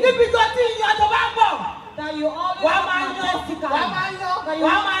living. Níbi tó ti yan tó bá bọ̀. That you always Wàá work máa yan. majestically. Wàá máa yan. That you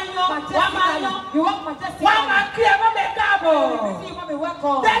Wàá work máa yan. Wàá máa majestically. yan. You work majestically. Wọ́n máa kí ẹ mọ́ mi káàbọ̀. You see, mommy,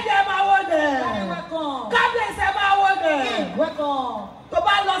 welcome. Dẹ́dẹ̀ máa wọ dẹ̀. Daddy, welcome. Kábíyèsí máa wọ dẹ̀. Welcome. Tó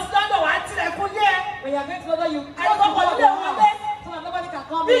bá lọ sí lọ́dọ̀ wàá tilẹ̀kùn lé ẹ. When you are going to London, you Ẹni tó kọ̀ lé wọlé. so that nobody can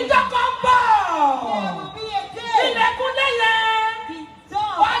come in. Ìjọ kan bọ̀. There will be a day. Ilẹ̀kùn lé yẹn. The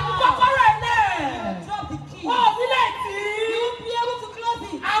door. Wàá ní kọ́kọ́rọ́ ẹ̀ lẹ̀. You drop the key. Wọ́n ò nílẹ̀ tí. You will be able to close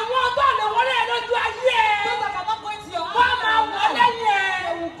it. Àwọn tó lè wọlé ẹ lójú ayé ẹ. Those that cannot go into your Wọ́n máa house. wọlé They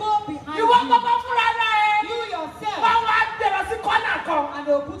yẹn. will go behind Ìwọ you. kọ́kọ́ fúnra rẹ̀. You yourself. Wọ́n wá gbèrò sí kọ́nà kan. And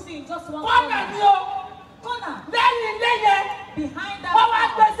they will put you in just one Kọ́nà ni corner. o. Corner. Lẹ́yìn ilé yẹn. Behind that Wọ́n wá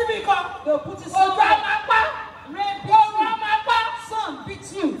gbé house. síbi kan. They will put you Ojú á somewhere. máa pa. Rain beat Oòrùn á you. máa pa. Sun beat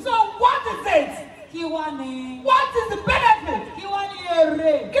you. So what is it? Kí wá ni? What is the benefit? Kí wá ni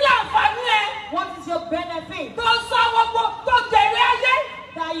èrè? Kí ló àǹfààní ẹ? What is your benefit? Tó sọ gbogbo tó jèrè ayé.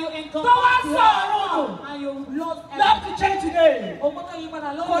 That you encompass Tó wá the sọ whole ọ̀run. world and you lost You have everything. to change today. O gbọ́dọ̀ yí padà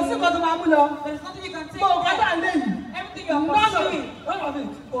Kò sí nǹkan tó lónìí. máa mú lọ. There is nothing you can take Tó o kọ́tà away. lé yìí. Everything you are None of pursuing. it. None of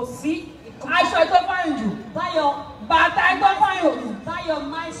it. Kò sí. Aṣọ ẹ̀ tó fáyìn jù. That your Bàtà ẹ̀ tó fáyìn jù. that your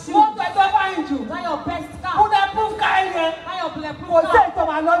nice shoe. Mọ́tò ẹ̀ tó fáyìn jù. That your best car. Bulletproof car yẹn. That your Kò bulletproof sí car. ètò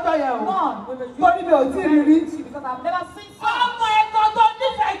màá lọ́jọ́ yẹn o. None. With the Torí mi ò tí ì rí rí. Because I've never seen some. Ọmọ ẹ̀kọ́ tó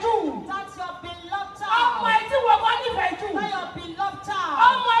nífẹ̀ẹ́ jù. That's your beloved Ọmọ child. ẹ̀ tí wọ́n kọ́ nífẹ̀ẹ́ jù. That your beloved child.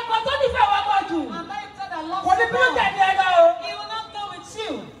 Ọmọ ẹ̀kọ́ tó nífẹ̀ẹ́ wọ́n kọ́ jù. And that is that loves Kò ní you bí ó more. tẹ̀lé ẹ lọ o. He will not go with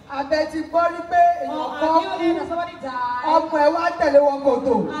you. Abẹ ti gbọ́ rí pé èèyàn Or kan have you kú, heard that somebody died? ọmọ ẹ̀ wá tẹ̀lé wọn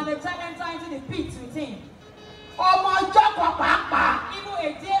kòtò. And the child enter into the pit with him. Ọmọ ọjọ́ kan pàápàá. Even a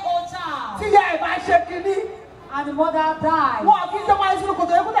day-old child. Tí ìyá ẹ̀ bá ṣe kinní. And the mother died. Wọ́n kì í ṣe máa ń sínú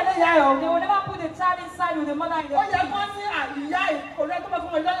kòtò ẹ̀kú tẹ̀lé ìyá ẹ̀ o. They will never put the child inside with the mother in the Ó yẹ pit. kó ní àyíyá ìkòrẹ́ tó bá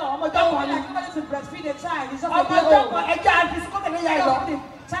fún wọn lọ́nà ọmọ ọjọ́ They kan will ni. like somebody to breastfeed the child. It's just a Ọmọ day ọjọ́ old. kan ẹja àti sí kó tẹ̀lé ìyá ẹ̀ They lọ. will put the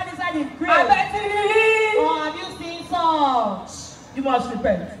child inside the grave. Abẹ́ ti rí rí. Or have you seen such? You must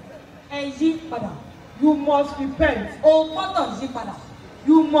repent. Ẹ yí padà. You must repent. O gbọ́dọ̀ yí padà.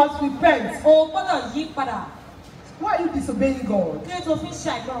 You must repent. O gbọ́dọ̀ yí padà. Why are you disobeying God? Kí ló tó fi ń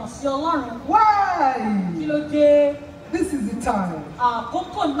ṣàìgbọràn sí Ọlọ́run? Kí Why? ló dé? This is the time.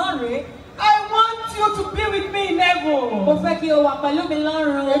 Àkókò náà rèé. I want you to be with me in Mo heaven. fẹ́ kí o wà pẹ̀lú mi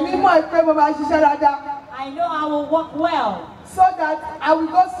lọ́run. Èmi mọ̀ pé mo máa ṣiṣẹ́ dáadáa I know I will work well. so that I will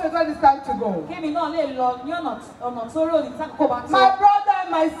go straight when it's time to go. Kémi náà lè lọ ní ọ̀nà tó rò ní sákòókò bá My tó. brother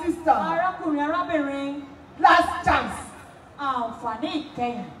and my sister, Arákùnrin arábìnrin, last chance. àǹfààní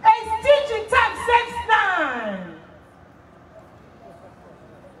ìkẹyìn. A stitch in time saves time.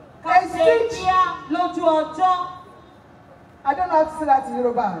 Ká ṣe kíá lójú ọjọ́. I don't know how to say that in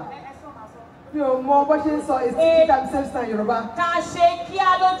Yoruba. Mi ò mọ bó ṣe ń sọ a stitch in time saves time in Yoruba. Ká ṣe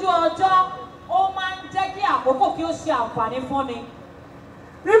kíá lójú ọjọ́. Ó máa ń jẹ́ kí àkókò kí ó ṣe àǹfààní fún ni.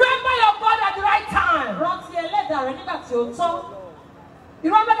 Remember your God at the right time. Rántí ẹlẹ́dàá rẹ nígbà tí ó tọ́. You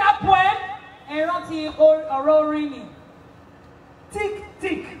remember that poem? Ẹ rántí ọ̀rọ̀ orin ni. Tick,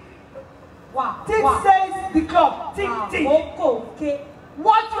 tick. Wà Tick wà. says the clock. Tick, tick. Àkókò ké.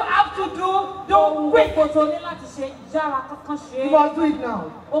 What you have to do, don't quick. Ohun tó ní láti ṣe ìyára kankan ṣe. You must do it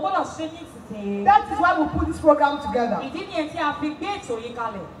now. O gbọ́dọ̀ ṣe ní ìtìtì. That is why we put this program together. Ìdí nìyẹn tí a fi gbé ètò yìí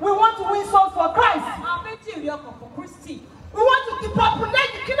kalẹ̀. We want to win souls for Christ. A fẹ́ jèrè ọkàn fún Kristi. We want to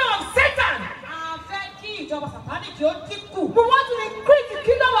depopulate the kingdom of Satan. A fẹ́ kí ìjọba Sàtánì kí ó dínkù. We want to increase the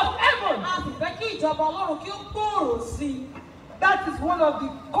kingdom of heaven. A sì fẹ́ kí ìjọba Ọlọ́run kí ó gbòòrò sí i. That is one of the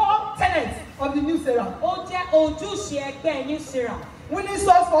core tenets of the new Sarah. Ó jẹ́ ojúṣe ẹgbẹ́ New Sarah. Winning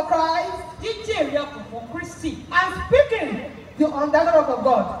souls for Christ Jíjèrè ọkàn fún Kristi. And speaking the undiagnosed of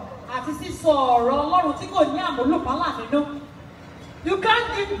God. Àti sísọ ọ̀rọ̀ Ọlọ́run tí kò ní àmúlùpálà nínú. you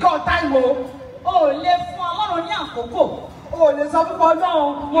can't give God time. Oh, O ò lè fún Ọlọ́run ní àkókò. oh, lè sọ fún ọ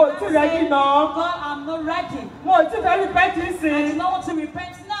náà. Mo ò tí ready náà. God, I'm not ready. Mo ò tí fẹ́ repent I do sí. not want to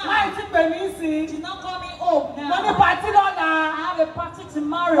repent now. Láì tí pè mí sí. Do not call me home Mo ní now. pàtí I lọ́la. have a party Mo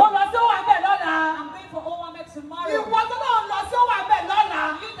tomorrow. lọ sí òwà bẹ́ẹ̀ lọ́la. I'm going for Owambe tomorrow. Ìwọ tó náà lọ sí òwà bẹ́ẹ̀ lọ́la.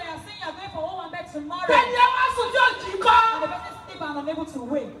 You that are saying you're going for Owambe tomorrow. Bẹ́ẹ̀ni ẹ wá sùn tí ò jí And kọ́. the person sleep and unable to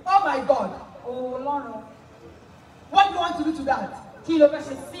wake. Oh my God. Oh Lord, What do you want to do to that? kí ló fẹ́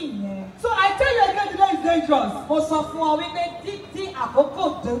ṣe sí ìyẹn? So I tell you again today is dangerous. Mo sọ fún ọ wípé dídí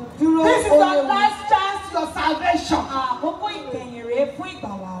àkókò dúró This is ó your léwu. last chance to your salvation. Àkókò ìgbẹ̀yìn rèé fún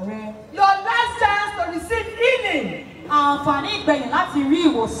ìgbàlà rẹ. Your last chance to receive healing. Àǹfààní ìgbẹ̀yìn láti rí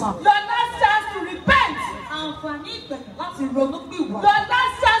ìwòsàn. Your last chance to repent. Àǹfààní ìgbẹ̀yìn láti ronú Your pìwàdà.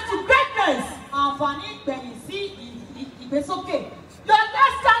 last chance to greatness. Àǹfààní ìgbẹ̀yìn sí ìgbésókè. Your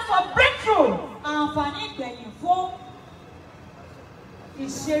last chance for breakthrough. Àǹfààní ìgbẹ̀yìn fún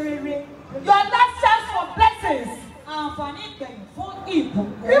ìṣerere. Your last chance for blessings. Àǹfààní ìgbẹ̀yìn fún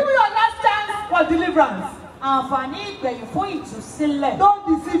ìbùkún. Even your last chance for deliverance. Àǹfààní ìgbẹ̀yìn fún ìtúsílẹ̀. Don't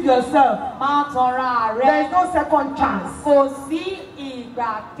deceive yourself. Má tanra rẹ. There is no second chance. Kò sí ìgbà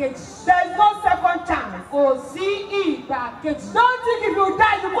kejì. There is no second chance. Kò sí ìgbà kejì. Don't think if you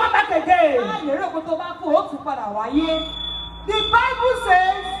die, you come back again. Má lérò pé tó bá kú, ó tún padà wáyé. The Bible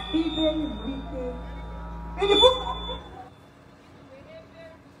says, Bíbélì wípé. in the book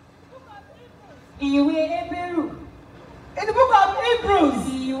Ìwé Hébérù. in the book of Hebrews,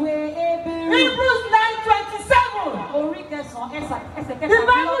 Ìwé Hébérù. Hebrews 9:27, Orí kẹsàn-án ẹsẹ̀ the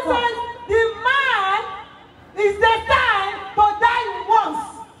Bible says, the man is destined to die once,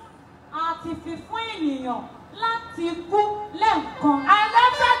 A ti fi fún ènìyàn láti kú lẹ́ẹ̀kan. and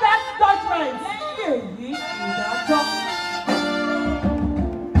after that judgment. Lẹ́yìn èyí, ìdájọ́.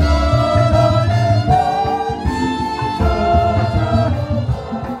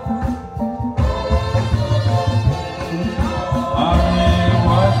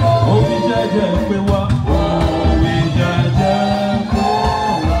 Omi jẹ́jẹ́ pé wá, omi jẹ́jẹ́ kó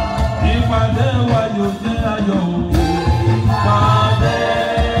wá. Ìpàdé wa yóò jẹ́ ayọ̀ o. Ìpàdé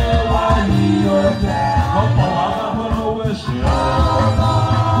wa yóò jẹ́ ọ̀pọ̀ wa bá bọ́ lọ́wọ́ ẹ̀ṣẹ̀.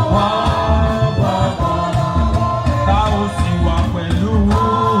 Wá bá bọ́ ká o sì wà pẹ̀lú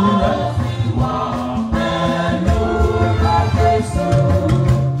rẹ̀. Wà pẹ̀lú rẹ̀ Jésù.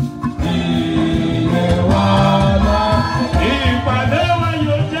 Ilé wa lá. Ìpàdé wa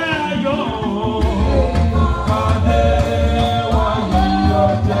yóò jẹ́ ayọ̀ o. Ìpàdé wa yóò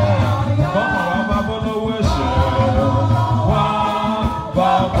jẹ́ ọ̀pọ̀ wa bá bọ́ lọ́wọ́ ẹ̀ṣẹ̀. Wá bá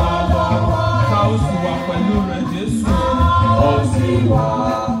bọ́ lọ́wọ́ ká o sì wà pẹ̀lú rẹ̀ Jésù. Ó sì wà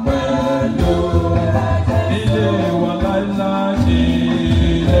pẹ̀lú rẹ̀ Jésù. Ilé wa láíláí,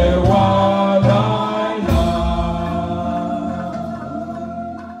 ilé wa láíláí.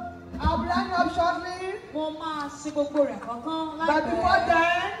 I'll be running up shortly, Mo máa ṣe gbogbo rẹ̀ kankan but before láìpẹ́.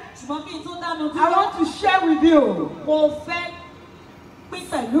 then, Ṣùgbọ́n kí n tó dánu I want to share with you mo fẹ́ pín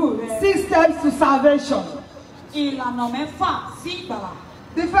pẹ̀lú rẹ 6 steps to salvation. ìlànà mẹ́fà sí ìgbàlà.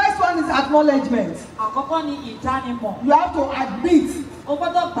 The first one is acknowledgement. Àkọ́kọ́ ni ìdánimọ̀. You have to admit O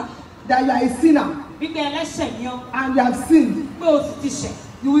gbọ́dọ̀ gbà that you are a sinner wípé ẹlẹ́ṣẹ̀ ni ọ́, and you have sinned. pé o sì ti ṣẹ̀.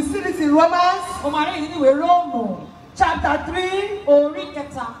 You will see this in Romans O máa rí ìdí ìwé Róòmù chapter 3, orí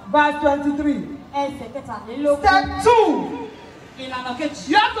kẹta verse 23. ẹsẹ̀ kẹtàlélógún. Step 2, Ìlànà kejì.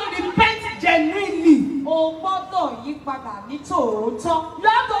 you have to repent genuinely. O gbọ́dọ̀ yí padà ní tòótọ́. You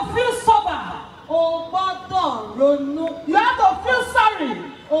have to feel sober. O gbọ́dọ̀ ronú. You have to feel sorry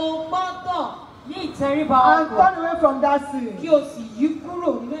O gbọ́dọ̀ ní ìtẹríba and ọkàn turn away from that kí sin. o sì yí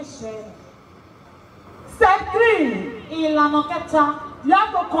kúrò nínú ẹ̀ṣẹ̀ rẹ̀. Step 3, Ìlànà kẹta. you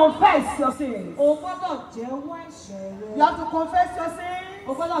have to confess your sins. O gbọ́dọ̀ jẹ́wọ́ ẹ̀ṣẹ̀ rẹ. You have to confess your sins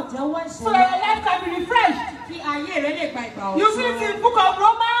O gbọ́dọ̀ jẹ́wọ́ ẹ̀ṣẹ̀ so that rẹ. your life can be refreshed. Kí ayé rẹ lè gba ìgbà You see it in the book of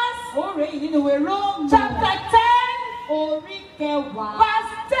Romans Ó rè é nínú ìwé Róòmù. chapter 10, Orí kẹwàá.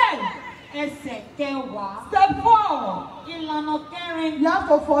 verse 10. Ẹsẹ̀ kẹwàá. Step 4, Ìlànà kẹrin. you have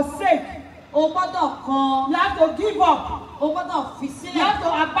to forsake. O gbọ́dọ̀ kan. You have to give up. O gbọ́dọ̀ fi You sílẹ̀. have to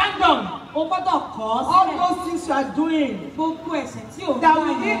abandon O gbọ́dọ̀ kọ̀ ọ́ all sílẹ̀. those things you are doing Gbogbo ẹ̀ṣẹ̀ tí ò ń that bá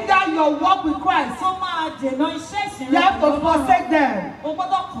will yẹn. hinder your walk with Christ. Tó máa dènà iṣẹ́ ìsìn You rẹ have to pẹ̀lú Ọlọ́run. forsake them. O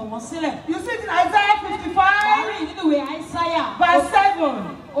gbọ́dọ̀ kọ̀ wọ́n sílẹ̀. You see it in Isaiah Wàá 55, rí nínú ìwé Àìsáyà. verse 7.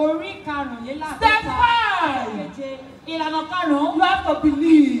 Orí karùnléláàádọ́ta. Step 5. Keje. Ìlànà karùn-ún. You have to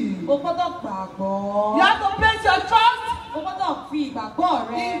believe. O gbọ́dọ̀ gbàgbọ́. You have to place your trust O gbọ́dọ̀ fi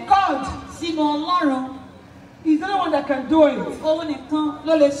ìgbàgbọ́ rẹ in God. sínú Ọlọ́run. He's the only one that can do it. Òun nìkan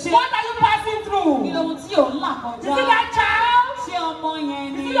ló lè ṣe. What are you passing Kí through? lóhun tí ò ń là Is kọjá? it that child? Ṣé ọmọ yẹn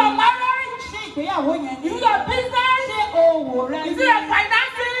Is ni? it your marriage? Ṣé ìgbéyàwó yẹn ni? Is it your business? Ṣé òwò rẹ Is ni? it your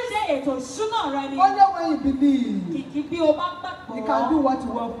finances? Ṣé ètò ìṣúná rẹ ni? Only when you believe, Kìkì bí o bá He can do gbàgbọ́ what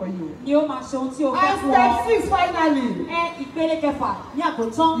you want for you. ni ó máa ṣe ohun tí o fẹ́ And fún step ọ. 6, finally, Ìpele kẹfà ní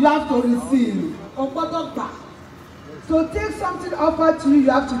àkótán. you have to receive. O gbọ́dọ̀ gbà. So take something offered to you, you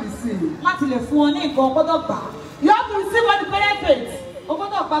have to receive. Láti lè fún ọ ní nǹkan, o gbọ́dọ̀ gbà. You have to receive all the benefits O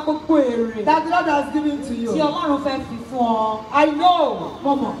gbọ́dọ̀ gba gbogbo èrè that the Lord has given to tí you. Ọlọ́run fẹ́ fi fún ọ. I know.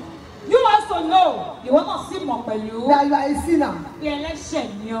 Mo mọ̀. You also know Ìwọ náà sì mọ̀ pẹ̀lú that you are a sinner. pé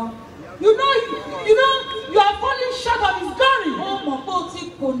ẹlẹ́ṣẹ̀ ni ọ́. You know you are falling short of His glory. Ó mọ̀ pé o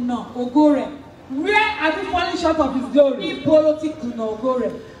ti kùnà ògo rẹ̀. Where are you falling short of His glory? Níbo ló ti kùnà ògo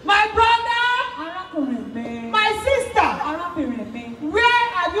rẹ̀? My brother, Arákùnrin mi. my sister, Arábìnrin mi. where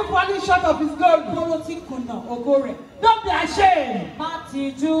are you falling short of His glory? Níbo ló ti kùnà ògo rẹ̀? Don't be ashamed. Má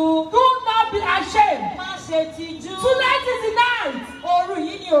tijú. Do not be ashamed. Tonight is the night. For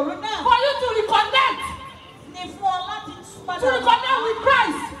you to reconnect. To reconnect with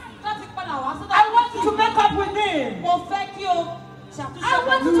Christ. I want you to make up with him. I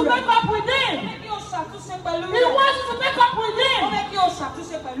want you to make up with him. He wants you to make up with him.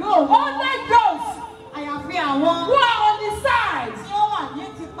 All that those who are on the side.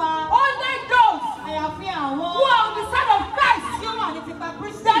 All that those who are on the side of Christ.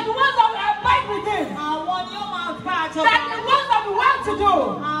 They are the ones that will abide with him. They are the ones that we want to do.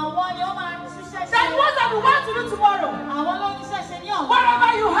 They are the ones that we want to do tomorrow.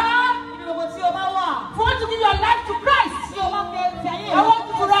 Wherever you are, if you want to give your life to Christ, I want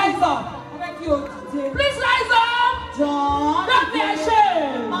you to rise up. Please rise up. Don't be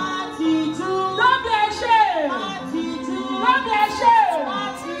ashamed. Don't be ashamed. Don't be ashamed.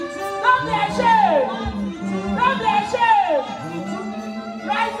 Don't be ashamed. Don't be ashamed.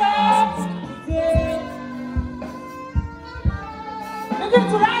 Rise up. Begin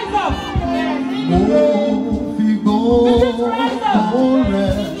to rise up. Begin to rise up.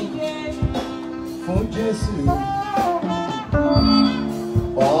 For Jesus.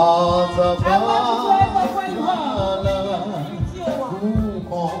 All the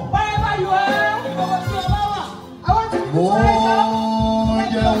wherever you are, I want you to rise up.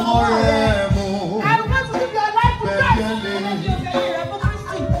 I want to give your life to Christ.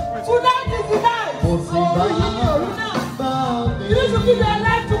 Tonight is the night. You need to give your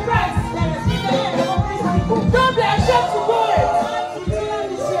life to Christ. Don't be ashamed to do it.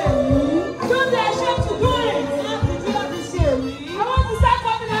 Don't be ashamed to do it. I want to start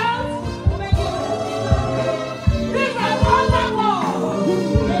coming out. These are all the more.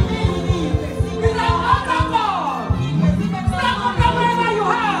 These are all the more. Start coming wherever you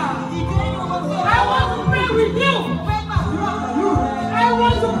are. I want to pray with you. I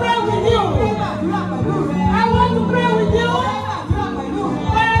want to pray with you. I want to pray with you.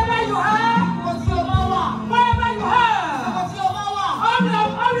 Wherever you are. Wherever you are. Hurry up,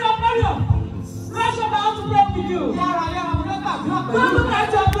 hurry up, hurry up. Rush up, I want to pray with you. Don't look at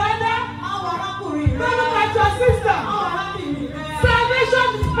your brother. Don't look at your sister. Salvation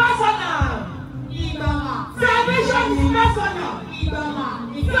is personal. Salvation is personal.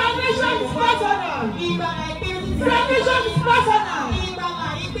 Salvation is personal. Salvation is personal.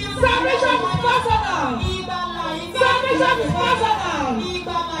 Salvation is personal. Salvation is personal.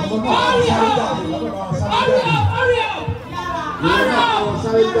 Hurry up. Hurry up, hurry up. Hurry up.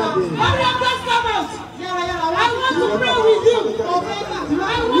 Hurry up, let's come out. I want to pray with you.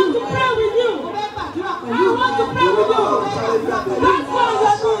 I want to pray with you. I want to pray with you. Let's go on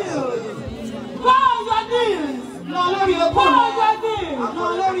your knees. Go on your knees. Go on your knees.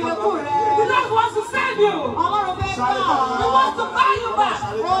 The Lord wants to save you. He wants to buy you back.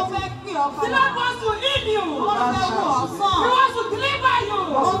 The Lord wants to heal you. He wants to deliver you.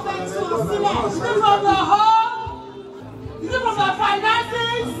 Is it from your home? Is it from your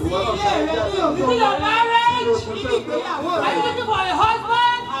finances? Is it your marriage? Are you looking for a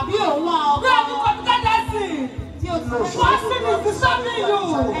husband? You have to committed that sin. What sin is disturbing you?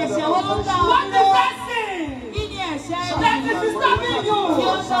 What is that sin? That is disturbing you.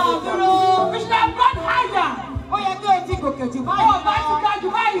 We should have gone higher. Oh, but you can't do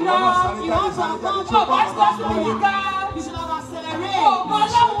it now. Oh, what's going to be God? You should have accelerated. Oh,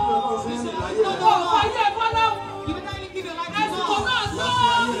 follow. Oh, follow.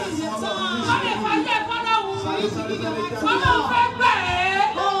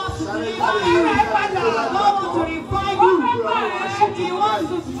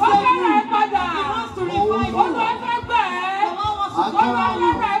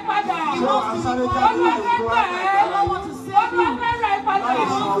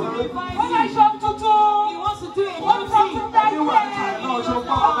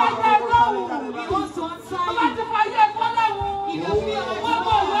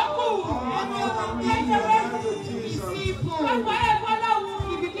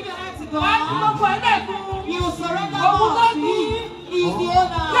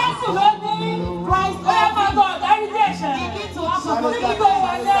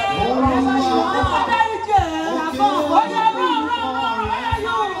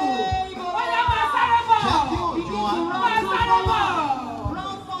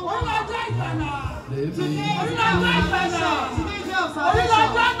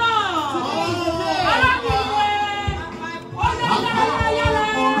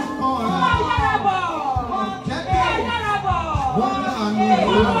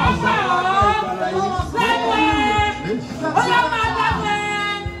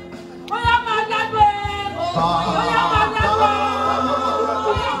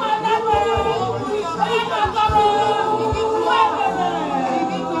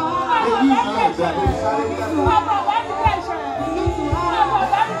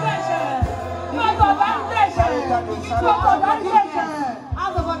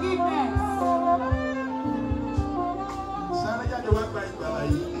 Ask for forgiveness.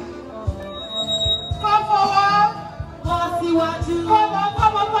 Come forward. Come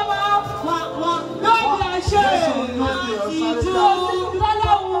on. Don't be ashamed.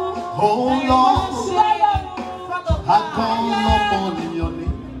 Oh Lord, I call upon your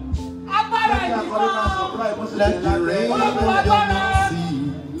name. Let the rain of your mercy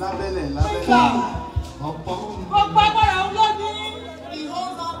upon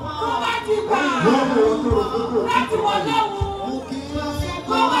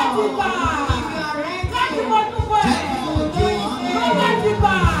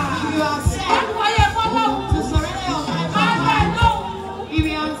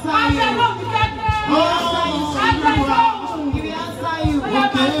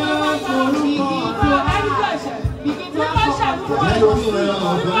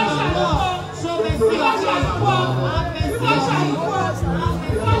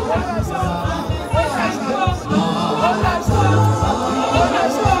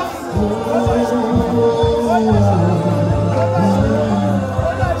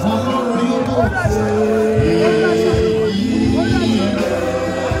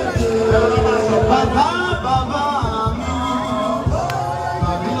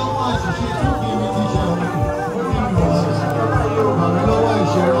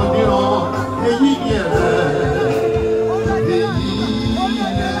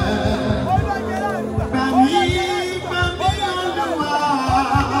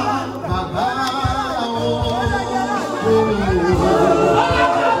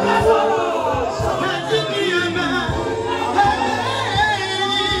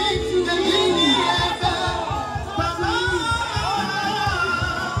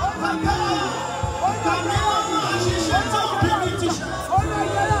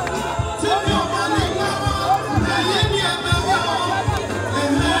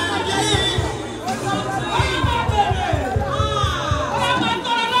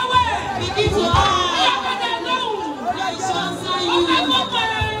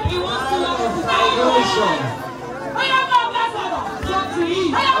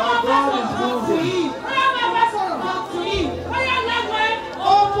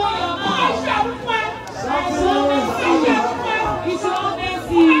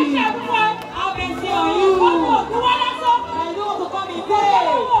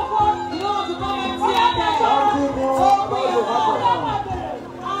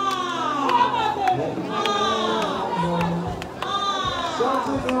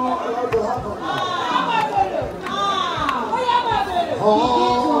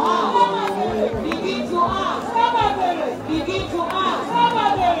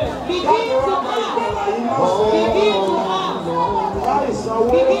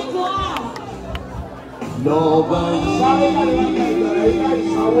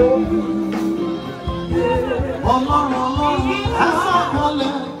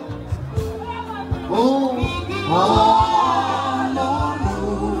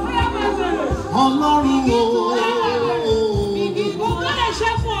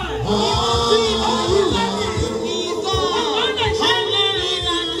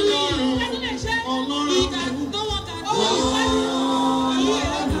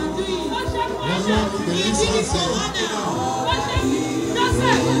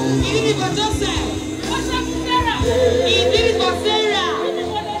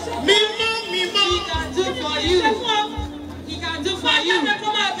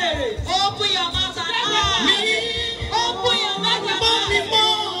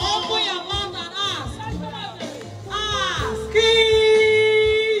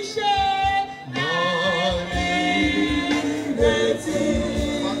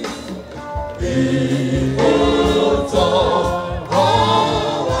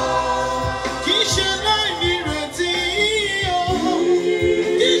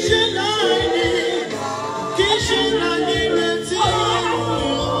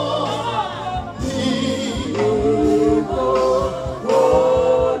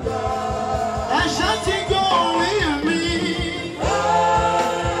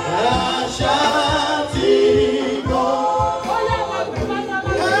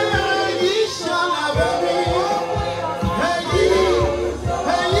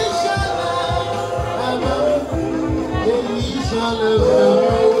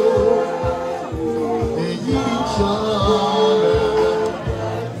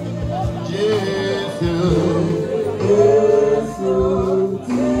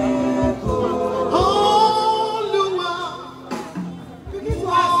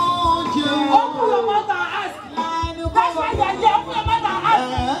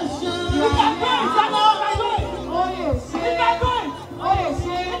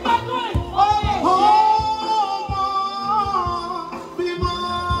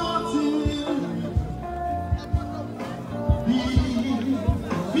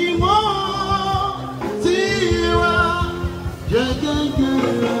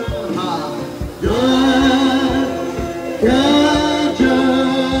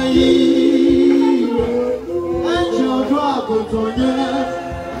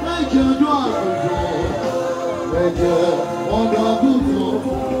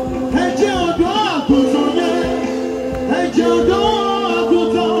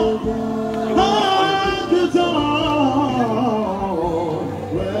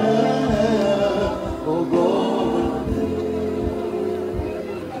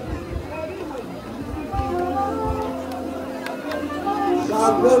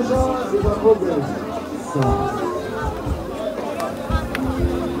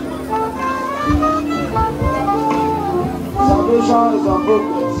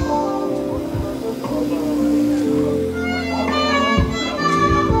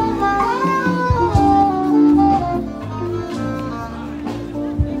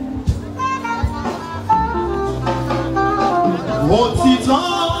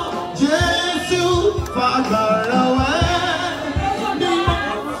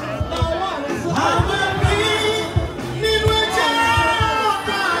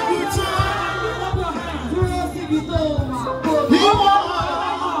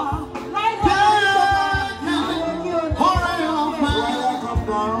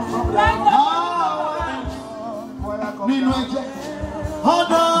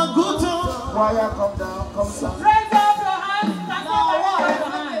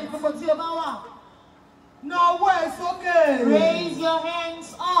Raise your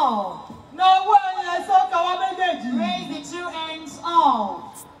hands up. Raise the two hands up.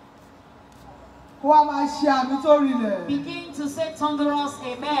 Begin to say thunderous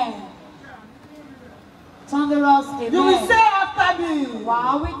amen. Thunderous amen. You will say after me.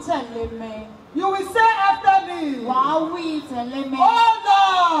 Wow, we tell me. You will say after me. Wow, we tell me. Oh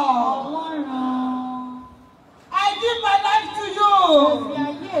Lord. I give my life to you.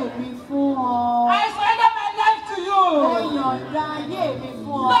 I surrender my life to you.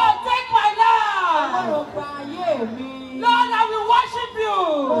 Lord, take my life. Lord, I will worship you.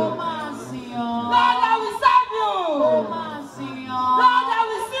 Lord, I will serve you. Lord, I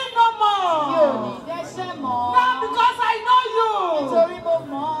will sin no more. Not because I know you.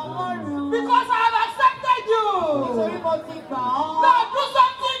 Because I have accepted you. Lord, do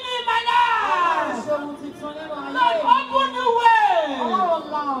something in my life. Lord, open new way.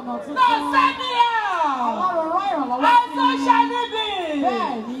 Lord, send me out. And so shall it be.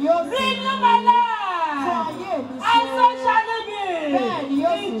 Renew my life. And so shall it be.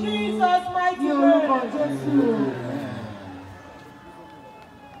 In Jesus' mighty name.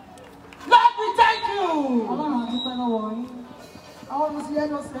 Lord, we thank you. I want to see you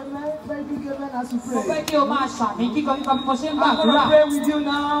very big amen as you pray. I'm going to pray with you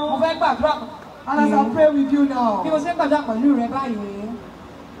now. And as I pray with you now,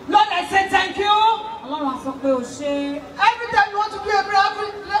 Lord, I say thank you. Every time you want to do a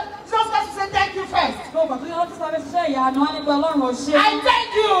miracle, just have to say thank you first. I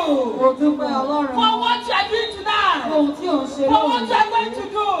thank you for what you are doing tonight, for what you are going to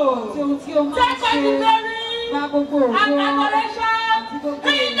do. Take all the glory and adoration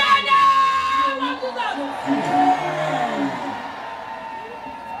in the name of Jesus.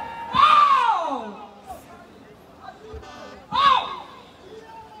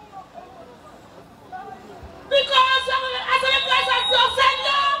 Because as a presence of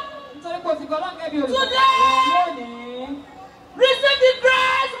Savior, today, receive the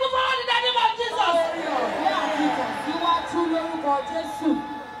praise before in the name of Jesus.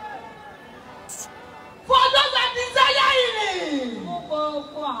 For those that desire healing,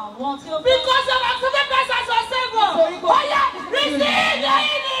 because of accepted presence of Savior, oh yeah, receive the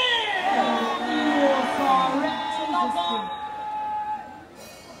healing.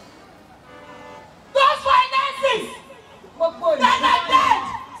 Those finances that are dead,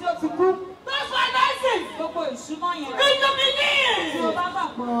 those finances in the beginning,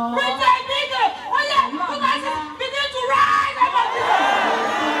 begin to rise above the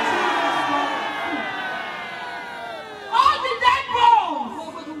all the dead bones,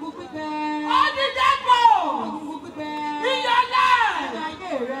 all the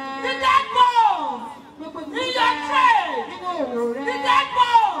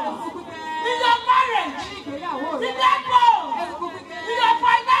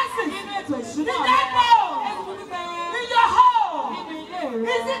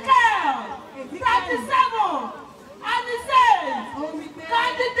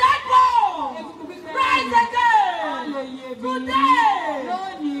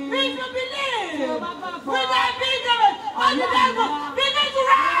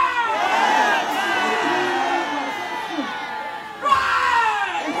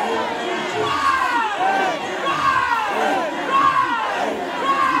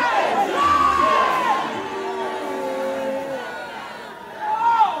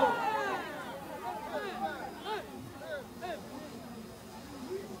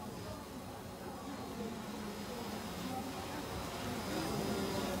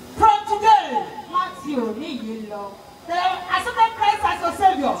tí ò ní ìyè lọ. They have accepted Christ as your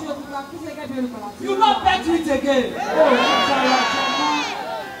Savior. You will not beg to it again.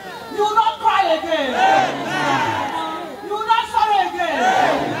 You will not cry again. You will not sorrow again.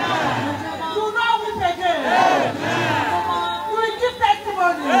 You will not weep again. You will give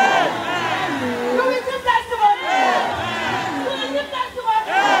testimony. You will give testimony. You will give testimony. You will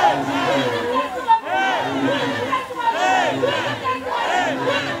give testimony. You will give testimony. You will give testimony. You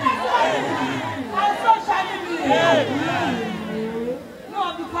will give testimony. And so shall it be. No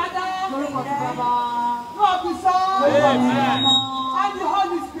of the Father, no of the Son, and the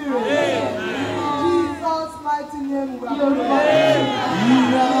Holy Spirit. Jesus' mighty name we are praying.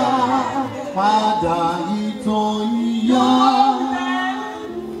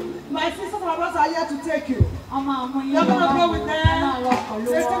 My sisters and my brothers are here to take you. You're going to go with them.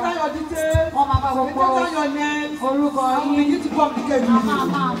 They take down your details. They take down your names. And we begin to communicate with you.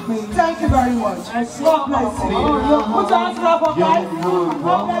 Thank you very much. God bless you. Put your hands up for Christ.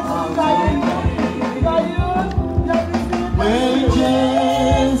 God bless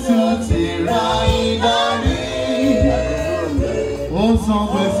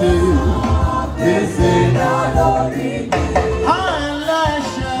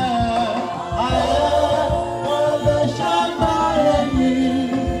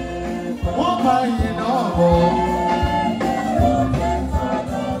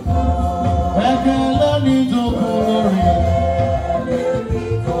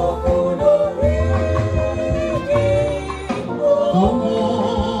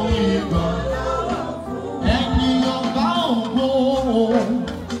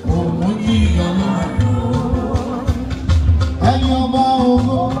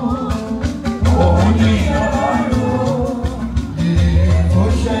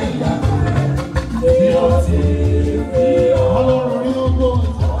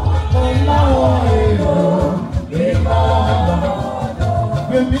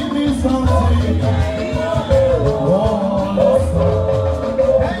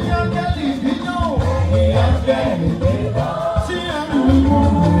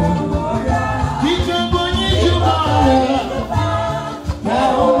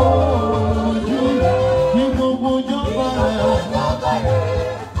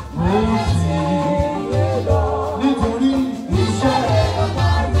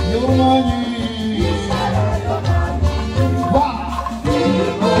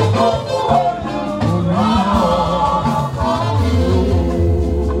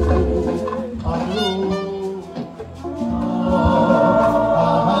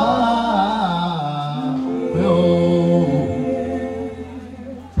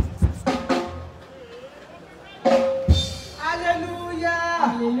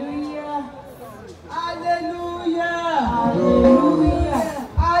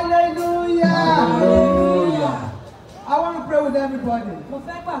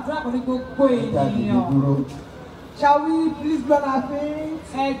Shall we please go on our feet?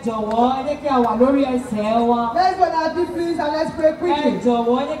 Let's go on our feet, please, and let's pray quickly.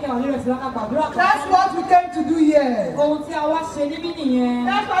 That's what we came to do here.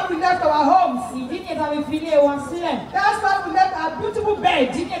 That's why we left our homes. That's why we left our beautiful bed.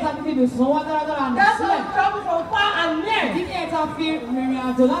 That's why we travel from far and near. Things that are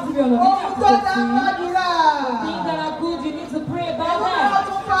good, you need to pray about that.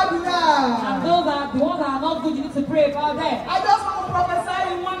 And those that the ones that are not good, you need to pray about that. I just want to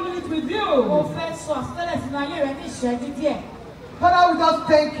prophesy in 1 minute with you. Father, we just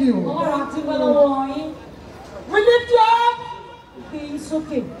thank you. We lift you up. We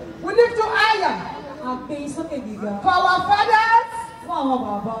lift you higher. For our fathers.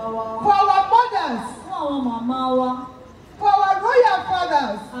 For our mothers. For our royal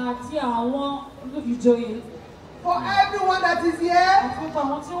fathers. For everyone that is here.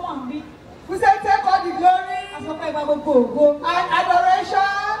 We say take all the glory and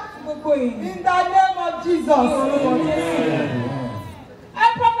adoration in the name of Jesus. I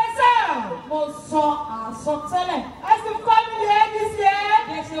prophesy. As you come in here this year,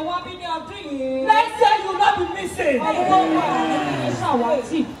 next year you will not be missing.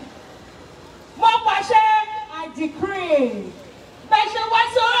 I decree. As you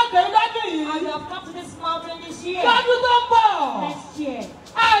have come to this mountain this year, next year,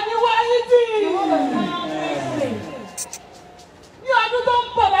 you will come next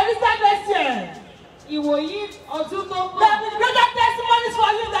year. You will eat or do no more. There will be greater testimonies for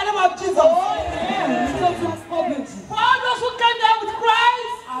you in the name of Jesus. For all those who came there with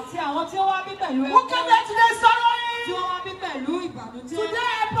Christ, who came there today sorrowing, today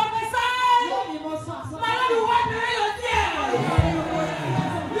I prophesy, my Lord will wipe away your tears.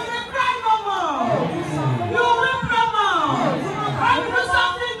 You will cry no more.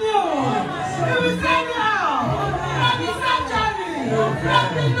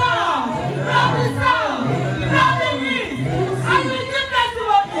 from the south, from the east, and we give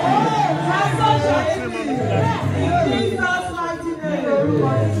testimony. And so shall it be. In Jesus' mighty name.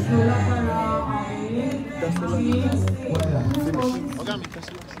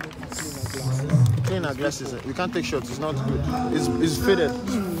 Clean our glasses. We can't take shots. It's not good. It's faded.